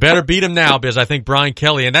you better beat them now, because I think Brian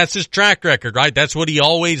Kelly, and that's his track record, right? That's what he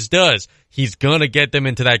always does. He's going to get them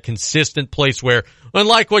into that consistent place where,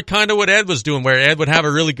 unlike what Ed was doing, where Ed would have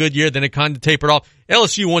a really good year, then it kind of tapered off.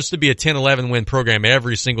 LSU wants to be a 10-11 win program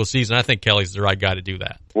every single season. I think Kelly's the right guy to do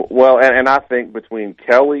that. Well, and I think between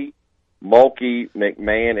Kelly, Mulkey,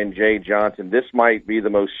 McMahon, and Jay Johnson, this might be the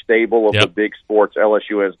most stable of the big sports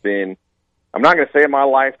LSU has been. I'm not going to say in my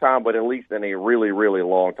lifetime, but at least in a really, really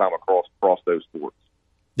long time across those sports.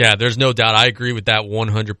 Yeah, there's no doubt. I agree with that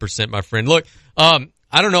 100%, my friend. Look,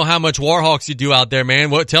 I don't know how much Warhawks you do out there, man.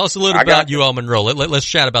 Tell us a little about UL Monroe. Let's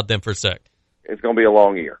chat about them for a sec. It's going to be a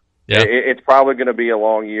long year. Yeah. It's probably going to be a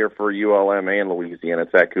long year for ULM and Louisiana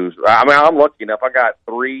Tech. I'm lucky enough. I got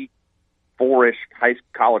 3-4-ish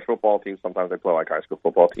college football teams. Sometimes they play like high school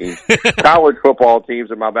football teams. College football teams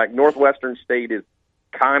in my back. Northwestern State is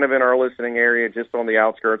kind of in our listening area, just on the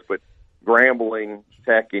outskirts, but Grambling,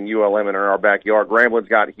 Tech, and ULM are in our backyard. Grambling's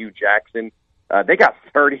got Hugh Jackson. They got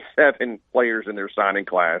 37 players in their signing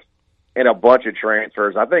class and a bunch of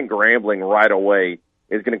transfers. I think Grambling right away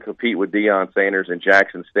is going to compete with Deion Sanders and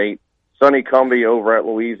Jackson State. Sonny Cumbie over at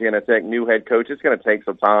Louisiana Tech, new head coach. It's going to take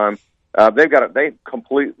some time. They've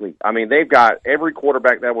got every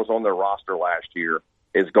quarterback that was on their roster last year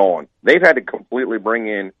is gone. They've had to completely bring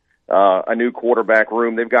in a new quarterback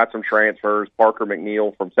room. They've got some transfers. Parker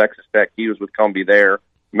McNeil from Texas Tech, he was with Cumbie there.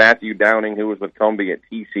 Matthew Downing, who was with Cumbie at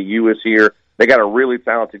TCU, is here. They got a really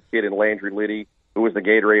talented kid in Landry Liddy, who was the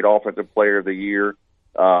Gatorade Offensive Player of the Year.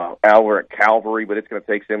 Albert at Calvary, but it's going to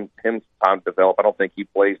take him time to develop. I don't think he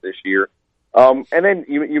plays this year. And then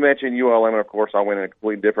you mentioned ULM, and of course I went in a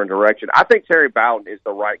completely different direction. I think Terry Bowden is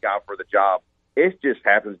the right guy for the job. It just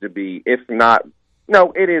happens to be, it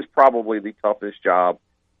is probably the toughest job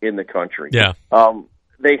in the country. Yeah.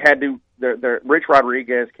 They had to, Rich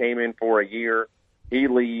Rodriguez came in for a year. He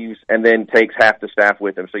leaves and then takes half the staff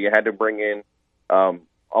with him. So you had to bring in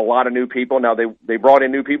a lot of new people. Now, they brought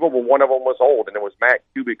in new people, but one of them was old, and it was Matt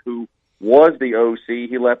Kubik, who was the OC.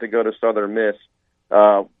 He left to go to Southern Miss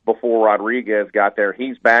before Rodriguez got there.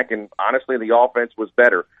 He's back, and honestly, the offense was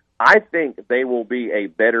better. I think they will be a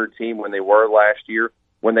better team when they were last year,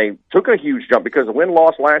 when they took a huge jump, because the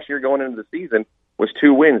win-loss last year going into the season was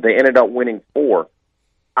 2 wins. They ended up winning 4.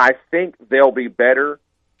 I think they'll be better.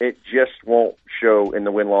 It just won't show in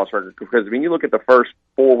the win-loss record, because, you look at the first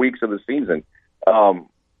 4 weeks of the season, at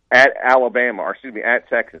at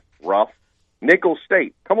Texas, rough. Nicholls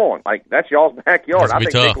State, come on, that's y'all's backyard. I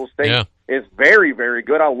think Nicholls State is very, very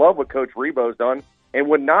good. I love what Coach Rebo's done, and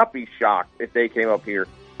would not be shocked if they came up here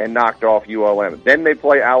and knocked off ULM. Then they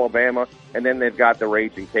play Alabama, and then they've got the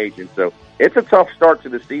Raging Cajuns. So it's a tough start to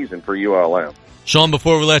the season for ULM. Sean,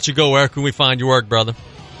 before we let you go, where can we find your work, brother?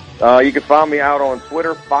 You can find me out on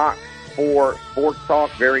Twitter, Fox 4 Sports Talk.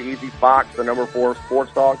 Very easy, Fox, the number 4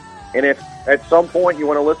 Sports Talk. And if at some point you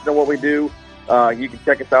want to listen to what we do, you can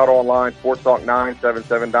check us out online,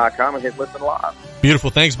 sportstalk977.com, and hit listen live. Beautiful.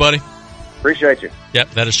 Thanks, buddy. Appreciate you.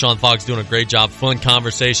 Yep, that is Sean Fox doing a great job. Fun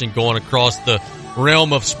conversation going across the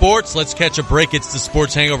realm of sports. Let's catch a break. It's the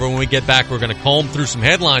Sports Hangover. When we get back, we're going to comb through some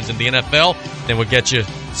headlines in the NFL. Then we'll get you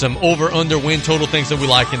some over-under win total things that we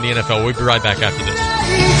like in the NFL. We'll be right back after this.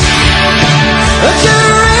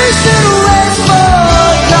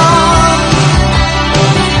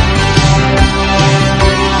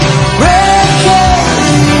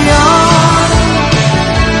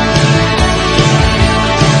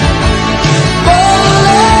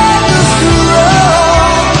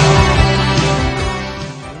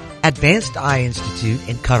 Advanced Eye Institute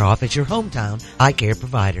in Cutoff is your hometown eye care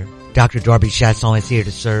provider. Dr. Darby Chasson is here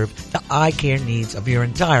to serve the eye care needs of your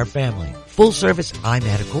entire family. Full-service eye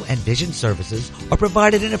medical and vision services are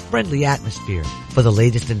provided in a friendly atmosphere. For the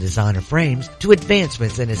latest in designer frames to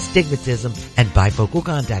advancements in astigmatism and bifocal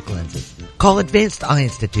contact lenses. Call Advanced Eye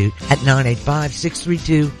Institute at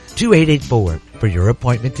 985-632-2884 for your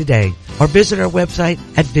appointment today, or visit our website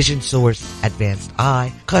at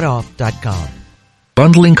visionsourceadvancedeyecutoff.com.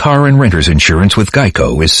 Bundling car and renter's insurance with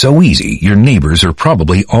Geico is so easy, your neighbors are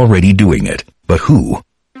probably already doing it. But who?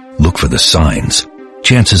 Look for the signs.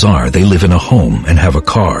 Chances are they live in a home and have a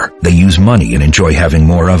car. They use money and enjoy having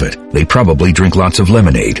more of it. They probably drink lots of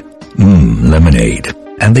lemonade. Lemonade.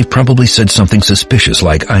 And they've probably said something suspicious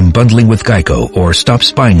like, "I'm bundling with Geico," or "Stop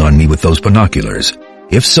spying on me with those binoculars."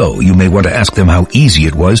 If so, you may want to ask them how easy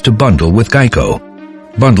it was to bundle with Geico.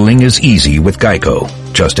 Bundling is easy with Geico.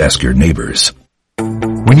 Just ask your neighbors.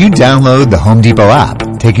 When you download the Home Depot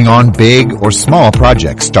app, taking on big or small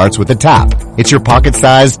projects starts with a tap. It's your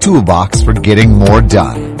pocket-sized toolbox for getting more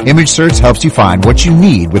done. Image search helps you find what you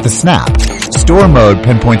need with a snap. Store mode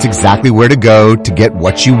pinpoints exactly where to go to get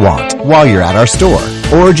what you want while you're at our store.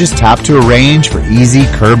 Or just tap to arrange for easy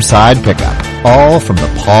curbside pickup, all from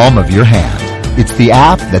the palm of your hand. It's the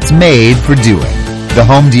app that's made for doing. The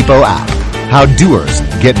Home Depot app. How doers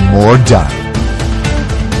get more done.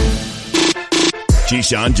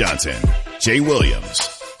 Keyshawn Johnson, Jay Williams,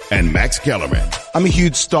 and Max Kellerman. I'm a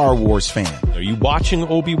huge Star Wars fan. Are you watching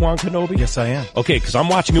Obi-Wan Kenobi? Yes, I am. Okay, because I'm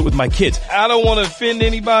watching it with my kids. I don't want to offend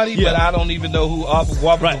anybody, but I don't even know who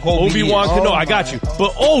Obi-Wan Kenobi. I got you.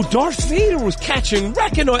 But Darth Vader was catching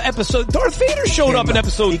wrecking on episode. Darth Vader showed up in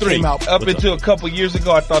episode 3. Came out up until a couple years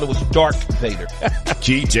ago. I thought it was Darth Vader.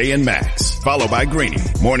 GJ and Max, followed by Greeny.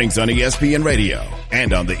 Mornings on ESPN Radio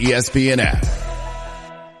and on the ESPN app.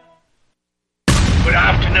 Good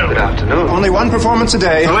afternoon. Good afternoon. Only one performance a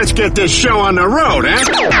day. Well, let's get this show on the road, eh?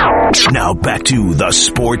 Now back to the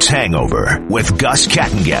Sports Hangover with Gus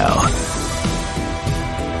Kattengell.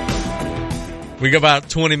 We got about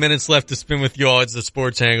 20 minutes left to spend with you all. It's the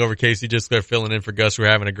Sports Hangover. Casey Gisler filling in for Gus.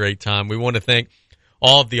 We're having a great time. We want to thank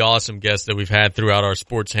all of the awesome guests that we've had throughout our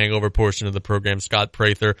Sports Hangover portion of the program. Scott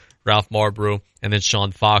Prather, Ralph Marbrew, and then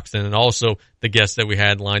Sean Fox, and then also the guests that we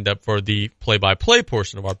had lined up for the play-by-play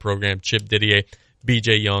portion of our program, Chip Didier,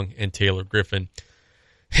 BJ Young, and Taylor Griffin.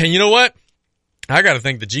 And you know what? I got to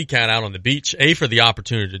thank the G-Cat out on the beach, A, for the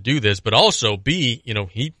opportunity to do this, but also, B,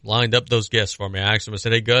 he lined up those guests for me. I asked him, I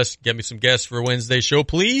said, "Hey, Gus, get me some guests for Wednesday's show,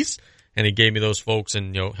 please." And he gave me those folks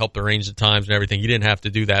and, helped arrange the times and everything. He didn't have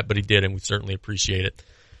to do that, but he did, and we certainly appreciate it.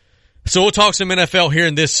 So we'll talk some NFL here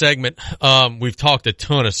in this segment. We've talked a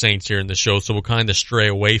ton of Saints here in the show, so we'll kind of stray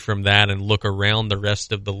away from that and look around the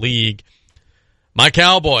rest of the league. My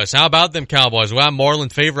Cowboys, how about them Cowboys? Well,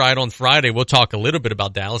 Marlon Favorite on Friday. We'll talk a little bit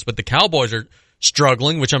about Dallas, but the Cowboys are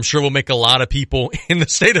struggling, which I'm sure will make a lot of people in the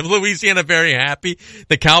state of Louisiana very happy.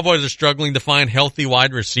 The Cowboys are struggling to find healthy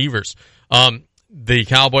wide receivers. The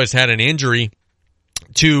Cowboys had an injury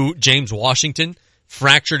to James Washington,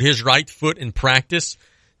 fractured his right foot in practice.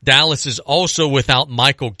 Dallas is also without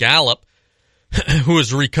Michael Gallup, who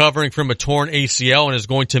is recovering from a torn ACL and is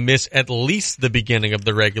going to miss at least the beginning of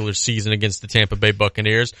the regular season against the Tampa Bay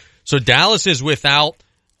Buccaneers. So Dallas is without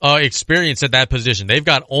experience at that position. They've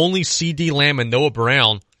got only C.D. Lamb and Noah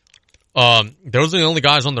Brown. Those are the only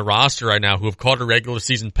guys on the roster right now who have caught a regular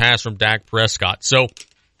season pass from Dak Prescott. So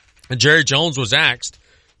Jerry Jones was asked,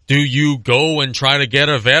 do you go and try to get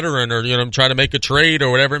a veteran or, try to make a trade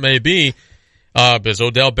or whatever it may be? Because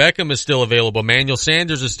Odell Beckham is still available. Emmanuel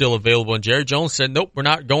Sanders is still available. And Jerry Jones said, nope, we're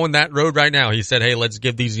not going that road right now. He said, hey, let's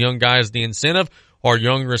give these young guys the incentive. Our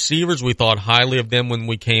young receivers, we thought highly of them when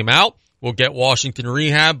we came out. We'll get Washington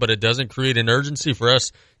rehab, but it doesn't create an urgency for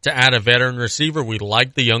us to add a veteran receiver. We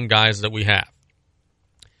like the young guys that we have.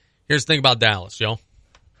 Here's the thing about Dallas, y'all.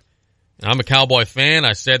 And I'm a Cowboy fan.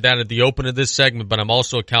 I said that at the open of this segment, but I'm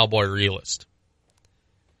also a Cowboy realist.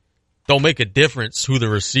 Don't make a difference who the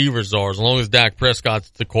receivers are. As long as Dak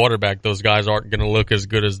Prescott's the quarterback, those guys aren't going to look as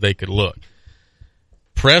good as they could look.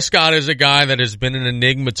 Prescott is a guy that has been an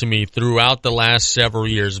enigma to me throughout the last several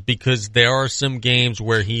years because there are some games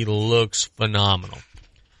where he looks phenomenal.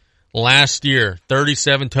 Last year,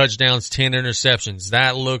 37 touchdowns, 10 interceptions.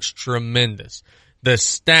 That looks tremendous. The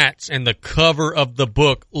stats and the cover of the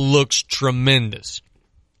book looks tremendous.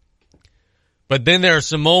 But then there are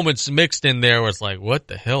some moments mixed in there where it's like, what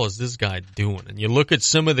the hell is this guy doing? And you look at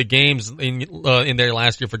some of the games in there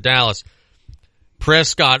last year for Dallas,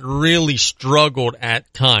 Prescott really struggled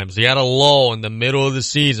at times. He had a lull in the middle of the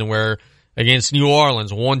season where against New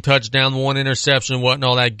Orleans, 1 touchdown, 1 interception, wasn't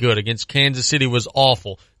all that good. Against Kansas City was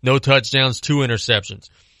awful. No touchdowns, 2 interceptions.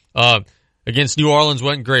 Against New Orleans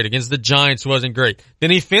wasn't great. Against the Giants wasn't great.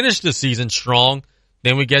 Then he finished the season strong.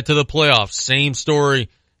 Then we get to the playoffs. Same story.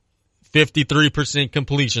 53%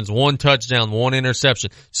 completions, 1 touchdown, 1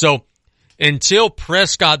 interception. So until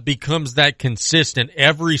Prescott becomes that consistent,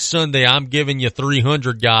 every Sunday I'm giving you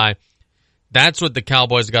 300 guy, that's what the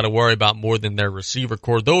Cowboys got to worry about more than their receiver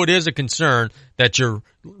core, though it is a concern that you're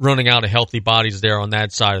running out of healthy bodies there on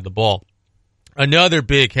that side of the ball. Another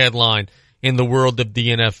big headline in the world of the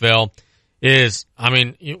NFL is,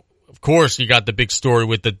 of course, you got the big story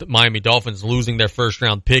with the Miami Dolphins losing their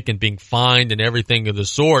first-round pick and being fined and everything of the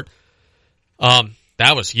sort.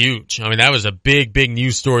 That was huge. That was a big, big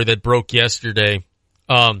news story that broke yesterday.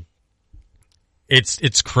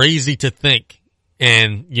 It's crazy to think.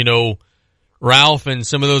 And, Ralph and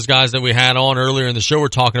some of those guys that we had on earlier in the show were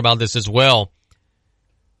talking about this as well.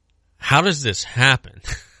 How does this happen?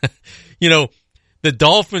 The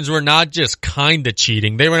Dolphins were not just kind of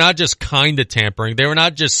cheating. They were not just kind of tampering. They were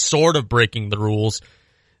not just sort of breaking the rules.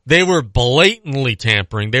 They were blatantly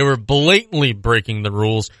tampering. They were blatantly breaking the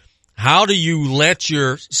rules. How do you let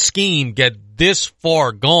your scheme get this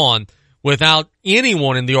far gone without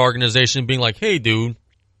anyone in the organization being like, hey, dude,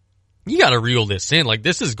 you got to reel this in. Like,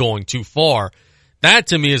 this is going too far. That,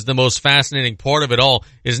 to me, is the most fascinating part of it all,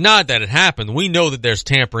 is not that it happened. We know that there's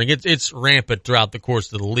tampering. It's rampant throughout the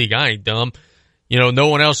course of the league. I ain't dumb. No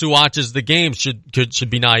one else who watches the game should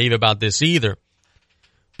be naive about this either.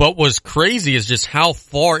 But what's crazy is just how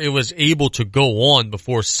far it was able to go on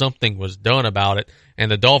before something was done about it. And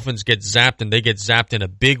the Dolphins get zapped, and they get zapped in a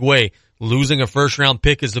big way. Losing a first-round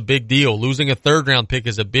pick is a big deal. Losing a third-round pick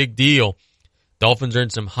is a big deal. Dolphins are in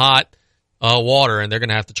some hot water, and they're going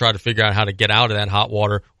to have to try to figure out how to get out of that hot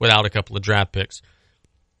water without a couple of draft picks.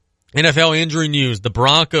 NFL injury news. The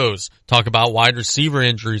Broncos talk about wide receiver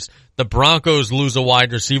injuries. The Broncos lose a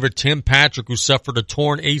wide receiver, Tim Patrick, who suffered a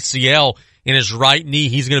torn ACL in his right knee.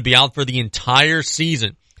 He's going to be out for the entire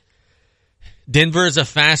season. Denver is a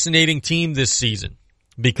fascinating team this season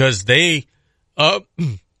because they, were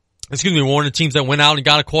one of the teams that went out and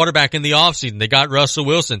got a quarterback in the offseason. They got Russell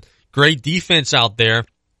Wilson. Great defense out there.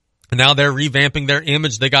 And now they're revamping their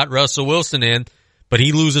image. They got Russell Wilson in, but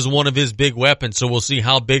he loses one of his big weapons, so we'll see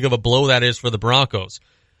how big of a blow that is for the Broncos.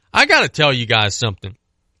 I got to tell you guys something.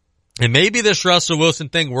 And maybe this Russell Wilson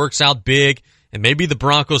thing works out big, and maybe the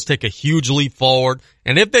Broncos take a huge leap forward.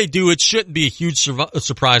 And if they do, it shouldn't be a huge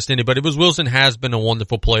surprise to anybody, because Wilson has been a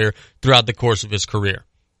wonderful player throughout the course of his career.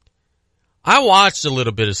 I watched a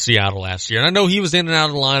little bit of Seattle last year, and I know he was in and out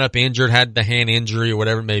of the lineup, injured, had the hand injury or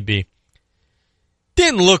whatever it may be.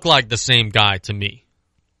 Didn't look like the same guy to me.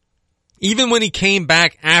 Even when he came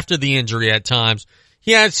back after the injury at times,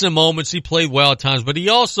 he had some moments, he played well at times, but he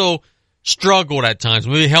also struggled at times.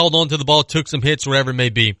 When he held on to the ball, took some hits, whatever it may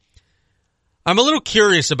be. I'm a little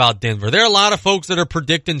curious about Denver. There are a lot of folks that are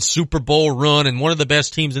predicting Super Bowl run and one of the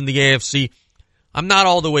best teams in the AFC. I'm not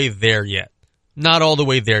all the way there yet. Not all the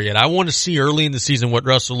way there yet. I want to see early in the season what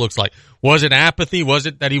Russell looks like. Was it apathy? Was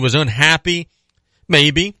it that he was unhappy?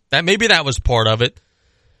 Maybe. Maybe that was part of it.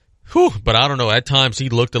 But I don't know. At times he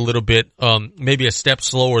looked a little bit, maybe a step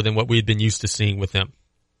slower than what we had been used to seeing with him.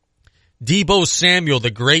 Deebo Samuel,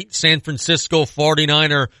 the great San Francisco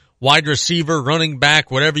 49er wide receiver, running back,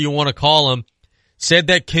 whatever you want to call him, said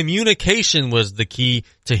that communication was the key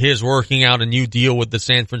to his working out a new deal with the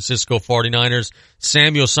San Francisco 49ers.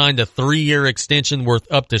 Samuel signed a 3-year extension worth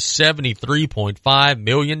up to $73.5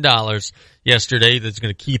 million yesterday that's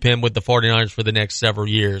going to keep him with the 49ers for the next several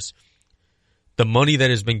years. The money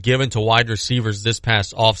that has been given to wide receivers this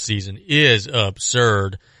past offseason is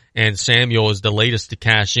absurd, and Samuel is the latest to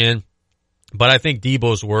cash in. But I think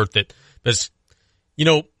Debo's worth it. Because, you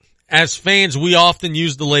know, as fans, we often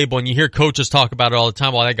use the label, and you hear coaches talk about it all the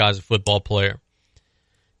time, well, that guy's a football player.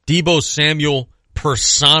 Debo Samuel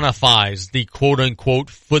personifies the quote-unquote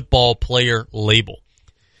football player label.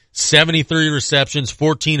 73 receptions,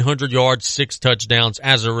 1,400 yards, 6 touchdowns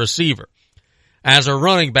as a receiver. As a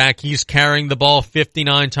running back, he's carrying the ball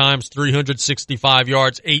 59 times, 365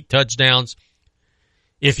 yards, 8 touchdowns.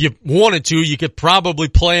 If you wanted to, you could probably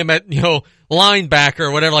play him at, linebacker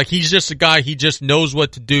or whatever. Like, he's just a guy, he just knows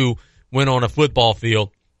what to do when on a football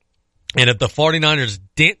field. And if the 49ers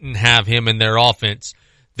didn't have him in their offense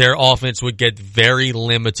would get very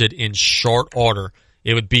limited in short order.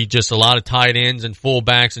 It would be just a lot of tight ends and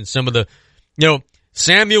fullbacks and some of the,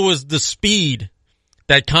 Samuel was the speed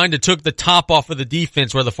that kind of took the top off of the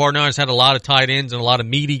defense, where the 49ers had a lot of tight ends and a lot of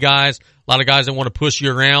meaty guys, a lot of guys that want to push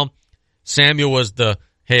you around. Samuel was the,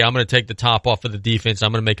 hey, I'm going to take the top off of the defense.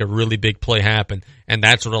 I'm going to make a really big play happen. And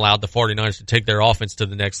that's what allowed the 49ers to take their offense to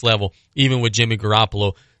the next level, even with Jimmy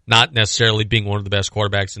Garoppolo not necessarily being one of the best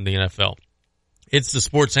quarterbacks in the NFL. It's the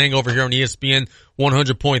Sports Hangover here on ESPN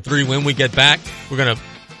 100.3. When we get back, we're going to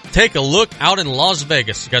take a look out in Las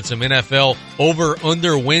Vegas. Got some NFL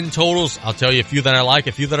over-under win totals. I'll tell you a few that I like,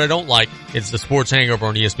 a few that I don't like. It's the Sports Hangover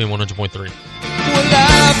on ESPN 100.3. Well,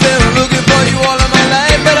 I've been looking for you all of my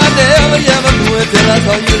life, but I never knew it till I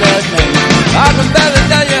saw you last night. I can barely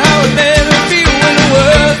tell you how it made me feel when the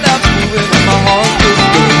world stopped moving and my heart was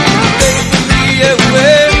taking me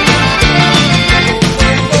away.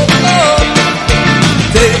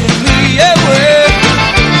 Taking me away.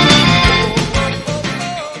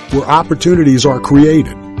 Where opportunities are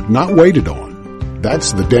created, not waited on.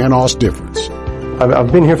 That's the Danos difference.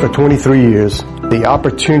 I've been here for 23 years. The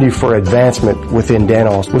opportunity for advancement within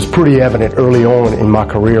Danos was pretty evident early on in my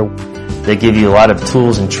career. They give you a lot of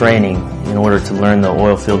tools and training in order to learn the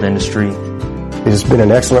oil field industry. It's been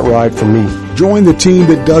an excellent ride for me. Join the team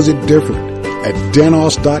that does it different at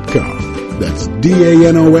Danos.com. That's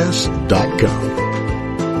DANOS.com.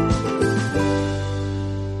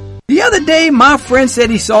 The other day, my friend said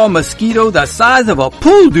he saw a mosquito the size of a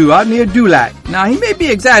pool dew out near Dulac. Now, he may be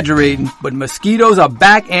exaggerating, but mosquitoes are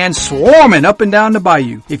back and swarming up and down the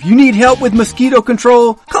bayou. If you need help with mosquito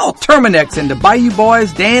control, call Terminex and the Bayou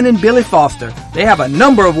Boys, Dan and Billy Foster. They have a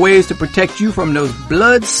number of ways to protect you from those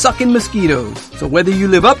blood-sucking mosquitoes. So whether you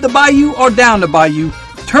live up the bayou or down the bayou,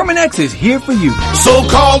 Terminex is here for you. So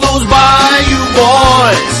call those Bayou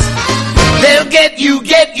Boys. They'll get you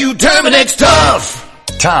Terminex tough.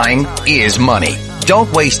 Time is money.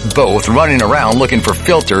 Don't waste both running around looking for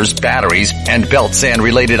filters, batteries, and belt sand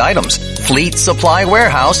related items. Fleet Supply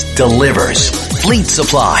Warehouse delivers. Fleet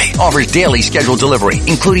Supply offers daily scheduled delivery,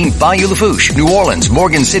 including Bayou Lafourche, New Orleans,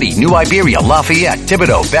 Morgan City, New Iberia, Lafayette,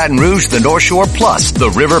 Thibodaux, Baton Rouge, the North Shore, plus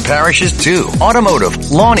the river parishes too.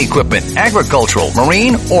 Automotive, lawn equipment, agricultural,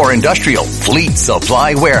 marine, or industrial. Fleet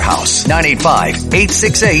Supply Warehouse,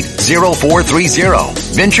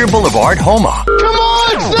 985-868-0430. Venture Boulevard, Houma. Come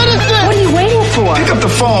on, citizen! What are you waiting for? Pick up the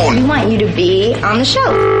phone. We want you to be on the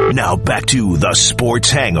show. Now back to the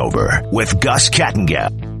Sports Hangover with Gus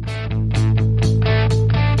Kattengell.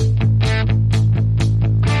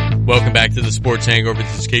 Welcome back to the Sports Hangover.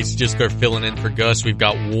 This is Casey Giscard filling in for Gus. We've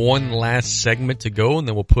got one last segment to go, and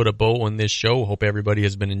then we'll put a bow on this show. Hope everybody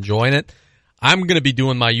has been enjoying it. I'm going to be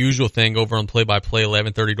doing my usual thing over on Play-by-Play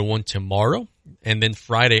 11:30 to 1 tomorrow, and then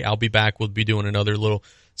Friday I'll be back. We'll be doing another little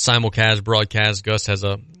simulcast broadcast. Gus has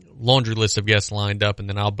a laundry list of guests lined up, and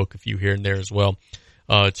then I'll book a few here and there as well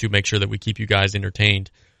to make sure that we keep you guys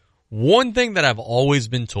entertained. One thing that I've always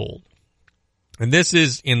been told, and this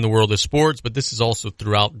is in the world of sports, but this is also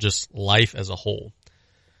throughout just life as a whole,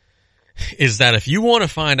 is that if you want to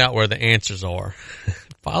find out where the answers are,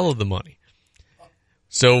 follow the money.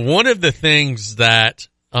 So one of the things that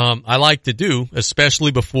I like to do,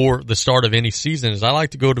 especially before the start of any season, is I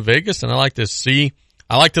like to go to Vegas and I like to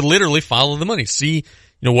literally follow the money, see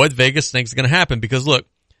what Vegas thinks is going to happen. Because look,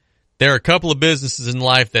 there are a couple of businesses in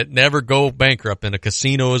life that never go bankrupt, and a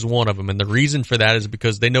casino is one of them. And the reason for that is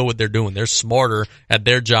because they know what they're doing. They're smarter at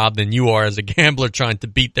their job than you are as a gambler trying to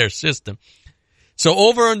beat their system. So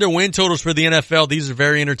over under win totals for the NFL, these are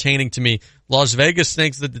very entertaining to me. Las Vegas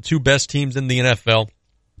thinks that the two best teams in the NFL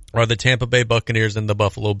are the Tampa Bay Buccaneers and the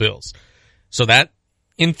Buffalo Bills. So that,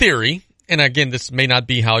 in theory, and again, this may not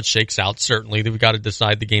be how it shakes out, certainly, we've got to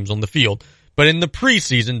decide the games on the field. But in the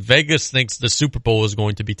preseason, Vegas thinks the Super Bowl is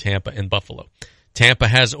going to be Tampa and Buffalo. Tampa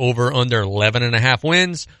has over under 11.5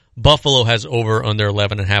 wins. Buffalo has over under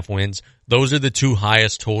 11.5 wins. Those are the two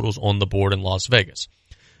highest totals on the board in Las Vegas.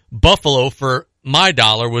 Buffalo, for my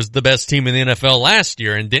dollar, was the best team in the NFL last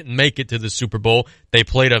year and didn't make it to the Super Bowl. They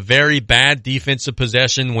played a very bad defensive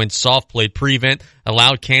possession when soft played prevent,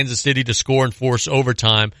 allowed Kansas City to score and force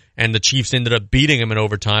overtime, and the Chiefs ended up beating them in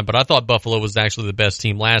overtime. But I thought Buffalo was actually the best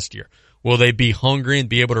team last year. Will they be hungry and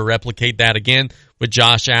be able to replicate that again with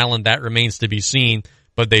Josh Allen? That remains to be seen,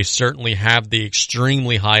 but they certainly have the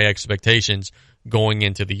extremely high expectations going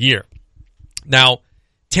into the year. Now,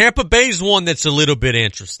 Tampa Bay's one that's a little bit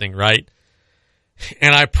interesting, right?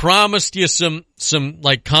 And I promised you some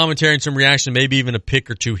like commentary and some reaction, maybe even a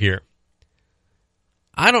pick or two here.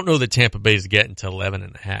 I don't know that Tampa Bay's getting to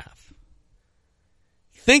 11.5.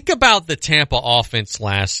 Think about the Tampa offense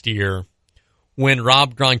last year when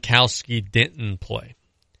Rob Gronkowski didn't play.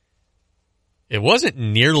 It wasn't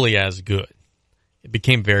nearly as good. It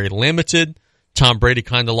became very limited. Tom Brady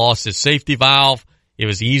kind of lost his safety valve. It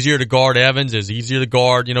was easier to guard Evans. It was easier to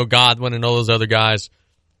guard, Godwin and all those other guys.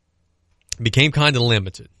 It became kind of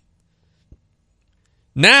limited.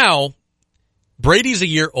 Now, Brady's a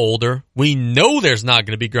year older. We know there's not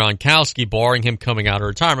going to be Gronkowski, barring him coming out of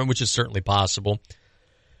retirement, which is certainly possible.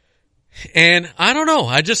 And I don't know.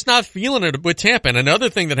 I'm just not feeling it with Tampa. And another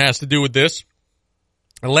thing that has to do with this,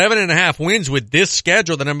 11.5 wins with this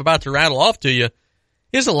schedule that I'm about to rattle off to you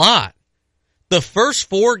is a lot. The first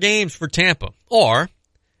 4 games for Tampa are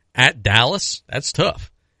at Dallas. That's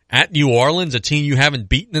tough. At New Orleans, a team you haven't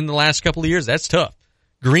beaten in the last couple of years. That's tough.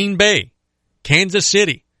 Green Bay, Kansas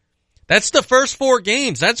City. That's the first 4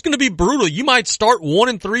 games. That's going to be brutal. You might start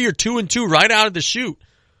 1-3 or 2-2 right out of the chute.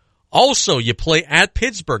 Also, you play at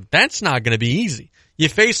Pittsburgh. That's not going to be easy. You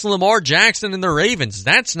face Lamar Jackson and the Ravens.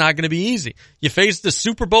 That's not going to be easy. You face the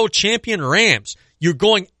Super Bowl champion Rams. You're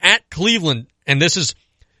going at Cleveland, and this is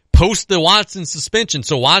post the Watson suspension,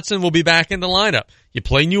 so Watson will be back in the lineup. You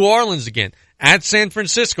play New Orleans again. At San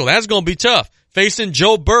Francisco, that's going to be tough. Facing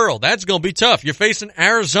Joe Burrow, that's going to be tough. You're facing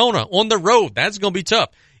Arizona on the road. That's going to be tough.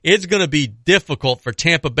 It's going to be difficult for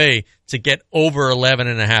Tampa Bay to get over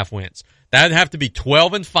 11.5 wins. That'd have to be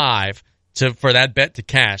 12-5 for that bet to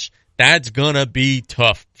cash. That's going to be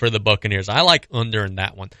tough for the Buccaneers. I like under in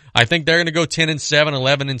that one. I think they're going to go 10-7,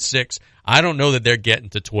 11-6. I don't know that they're getting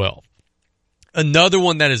to 12. Another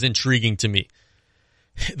one that is intriguing to me,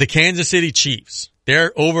 the Kansas City Chiefs.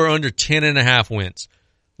 They're over under 10.5 wins.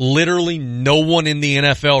 Literally no one in the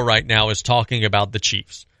NFL right now is talking about the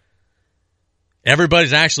Chiefs.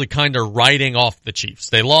 Everybody's actually kind of writing off the Chiefs.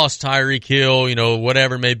 They lost Tyreek Hill,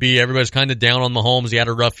 whatever it may be. Everybody's kind of down on Mahomes. He had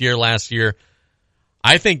a rough year last year.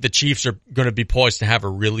 I think the Chiefs are going to be poised to have a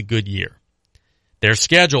really good year. Their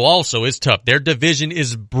schedule also is tough. Their division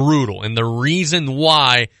is brutal. And the reason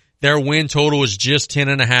why their win total is just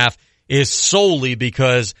 10.5 is solely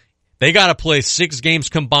because they got to play 6 games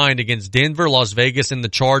combined against Denver, Las Vegas, and the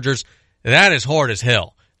Chargers. That is hard as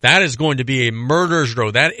hell. That is going to be a murderer's row.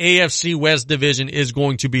 That AFC West division is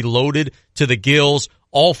going to be loaded to the gills.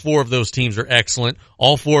 All 4 of those teams are excellent.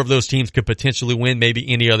 All 4 of those teams could potentially win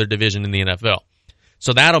maybe any other division in the NFL.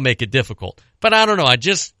 So that'll make it difficult. But I don't know. I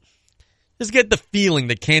just get the feeling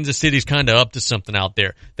that Kansas City's kind of up to something out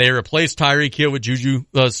there. They replaced Tyreek Hill with Juju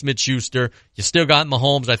Smith-Schuster. You still got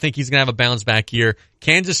Mahomes. I think he's going to have a bounce back year.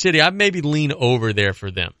 Kansas City, I'd maybe lean over there for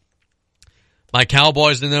them. My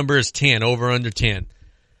Cowboys, the number is 10, over under 10.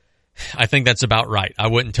 I think that's about right. I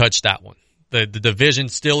wouldn't touch that one. The division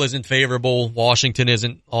still isn't favorable. Washington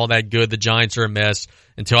isn't all that good. The Giants are a mess.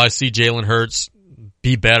 Until I see Jalen Hurts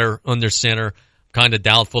be better under center, I'm kind of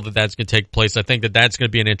doubtful that that's going to take place. I think that that's going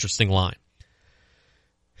to be an interesting line.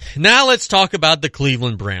 Now let's talk about the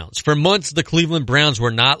Cleveland Browns. For months, the Cleveland Browns were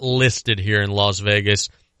not listed here in Las Vegas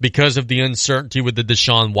because of the uncertainty with the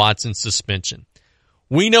Deshaun Watson suspension.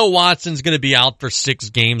 We know Watson's going to be out for 6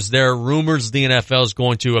 games. There are rumors the NFL is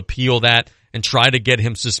going to appeal that and try to get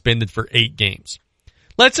him suspended for 8 games.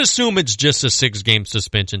 Let's assume it's just a 6-game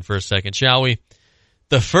suspension for a second, shall we?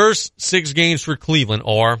 The first 6 games for Cleveland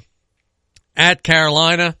are at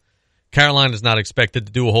Carolina. Carolina's not expected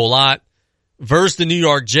to do a whole lot. Versus the New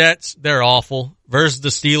York Jets, they're awful. Versus the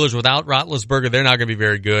Steelers without Roethlisberger, they're not going to be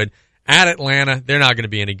very good. At Atlanta, they're not going to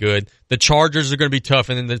be any good. The Chargers are going to be tough,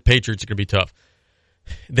 and then the Patriots are going to be tough.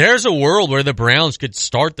 There's a world where the Browns could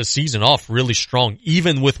start the season off really strong,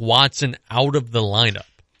 even with Watson out of the lineup,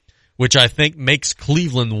 which I think makes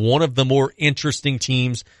Cleveland one of the more interesting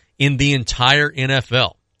teams in the entire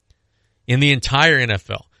NFL. in the entire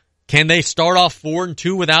NFL. Can they start off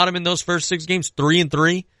 4-2 without him in those first 6 games,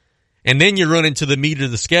 3-3? And then you run into the meat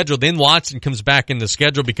of the schedule. Then Watson comes back and the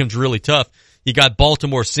schedule becomes really tough. You got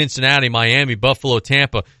Baltimore, Cincinnati, Miami, Buffalo,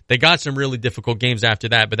 Tampa. They got some really difficult games after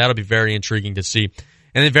that, but that'll be very intriguing to see.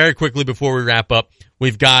 And then very quickly before we wrap up,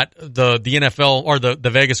 we've got the NFL, or the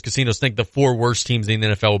Vegas casinos think the 4 worst teams in the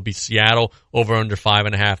NFL will be Seattle over under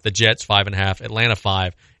 5.5, the Jets 5.5, Atlanta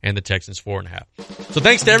 5, and the Texans 4.5. So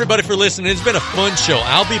thanks to everybody for listening. It's been a fun show.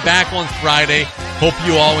 I'll be back on Friday. Hope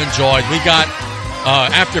you all enjoyed. We got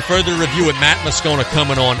after further review with Matt Moscona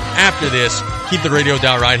coming on after this. Keep the radio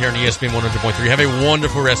dial right here on ESPN 100.3. Have a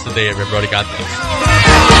wonderful rest of the day, everybody. God bless.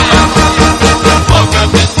 Woke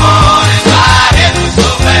up this morning, my head was so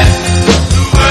bad.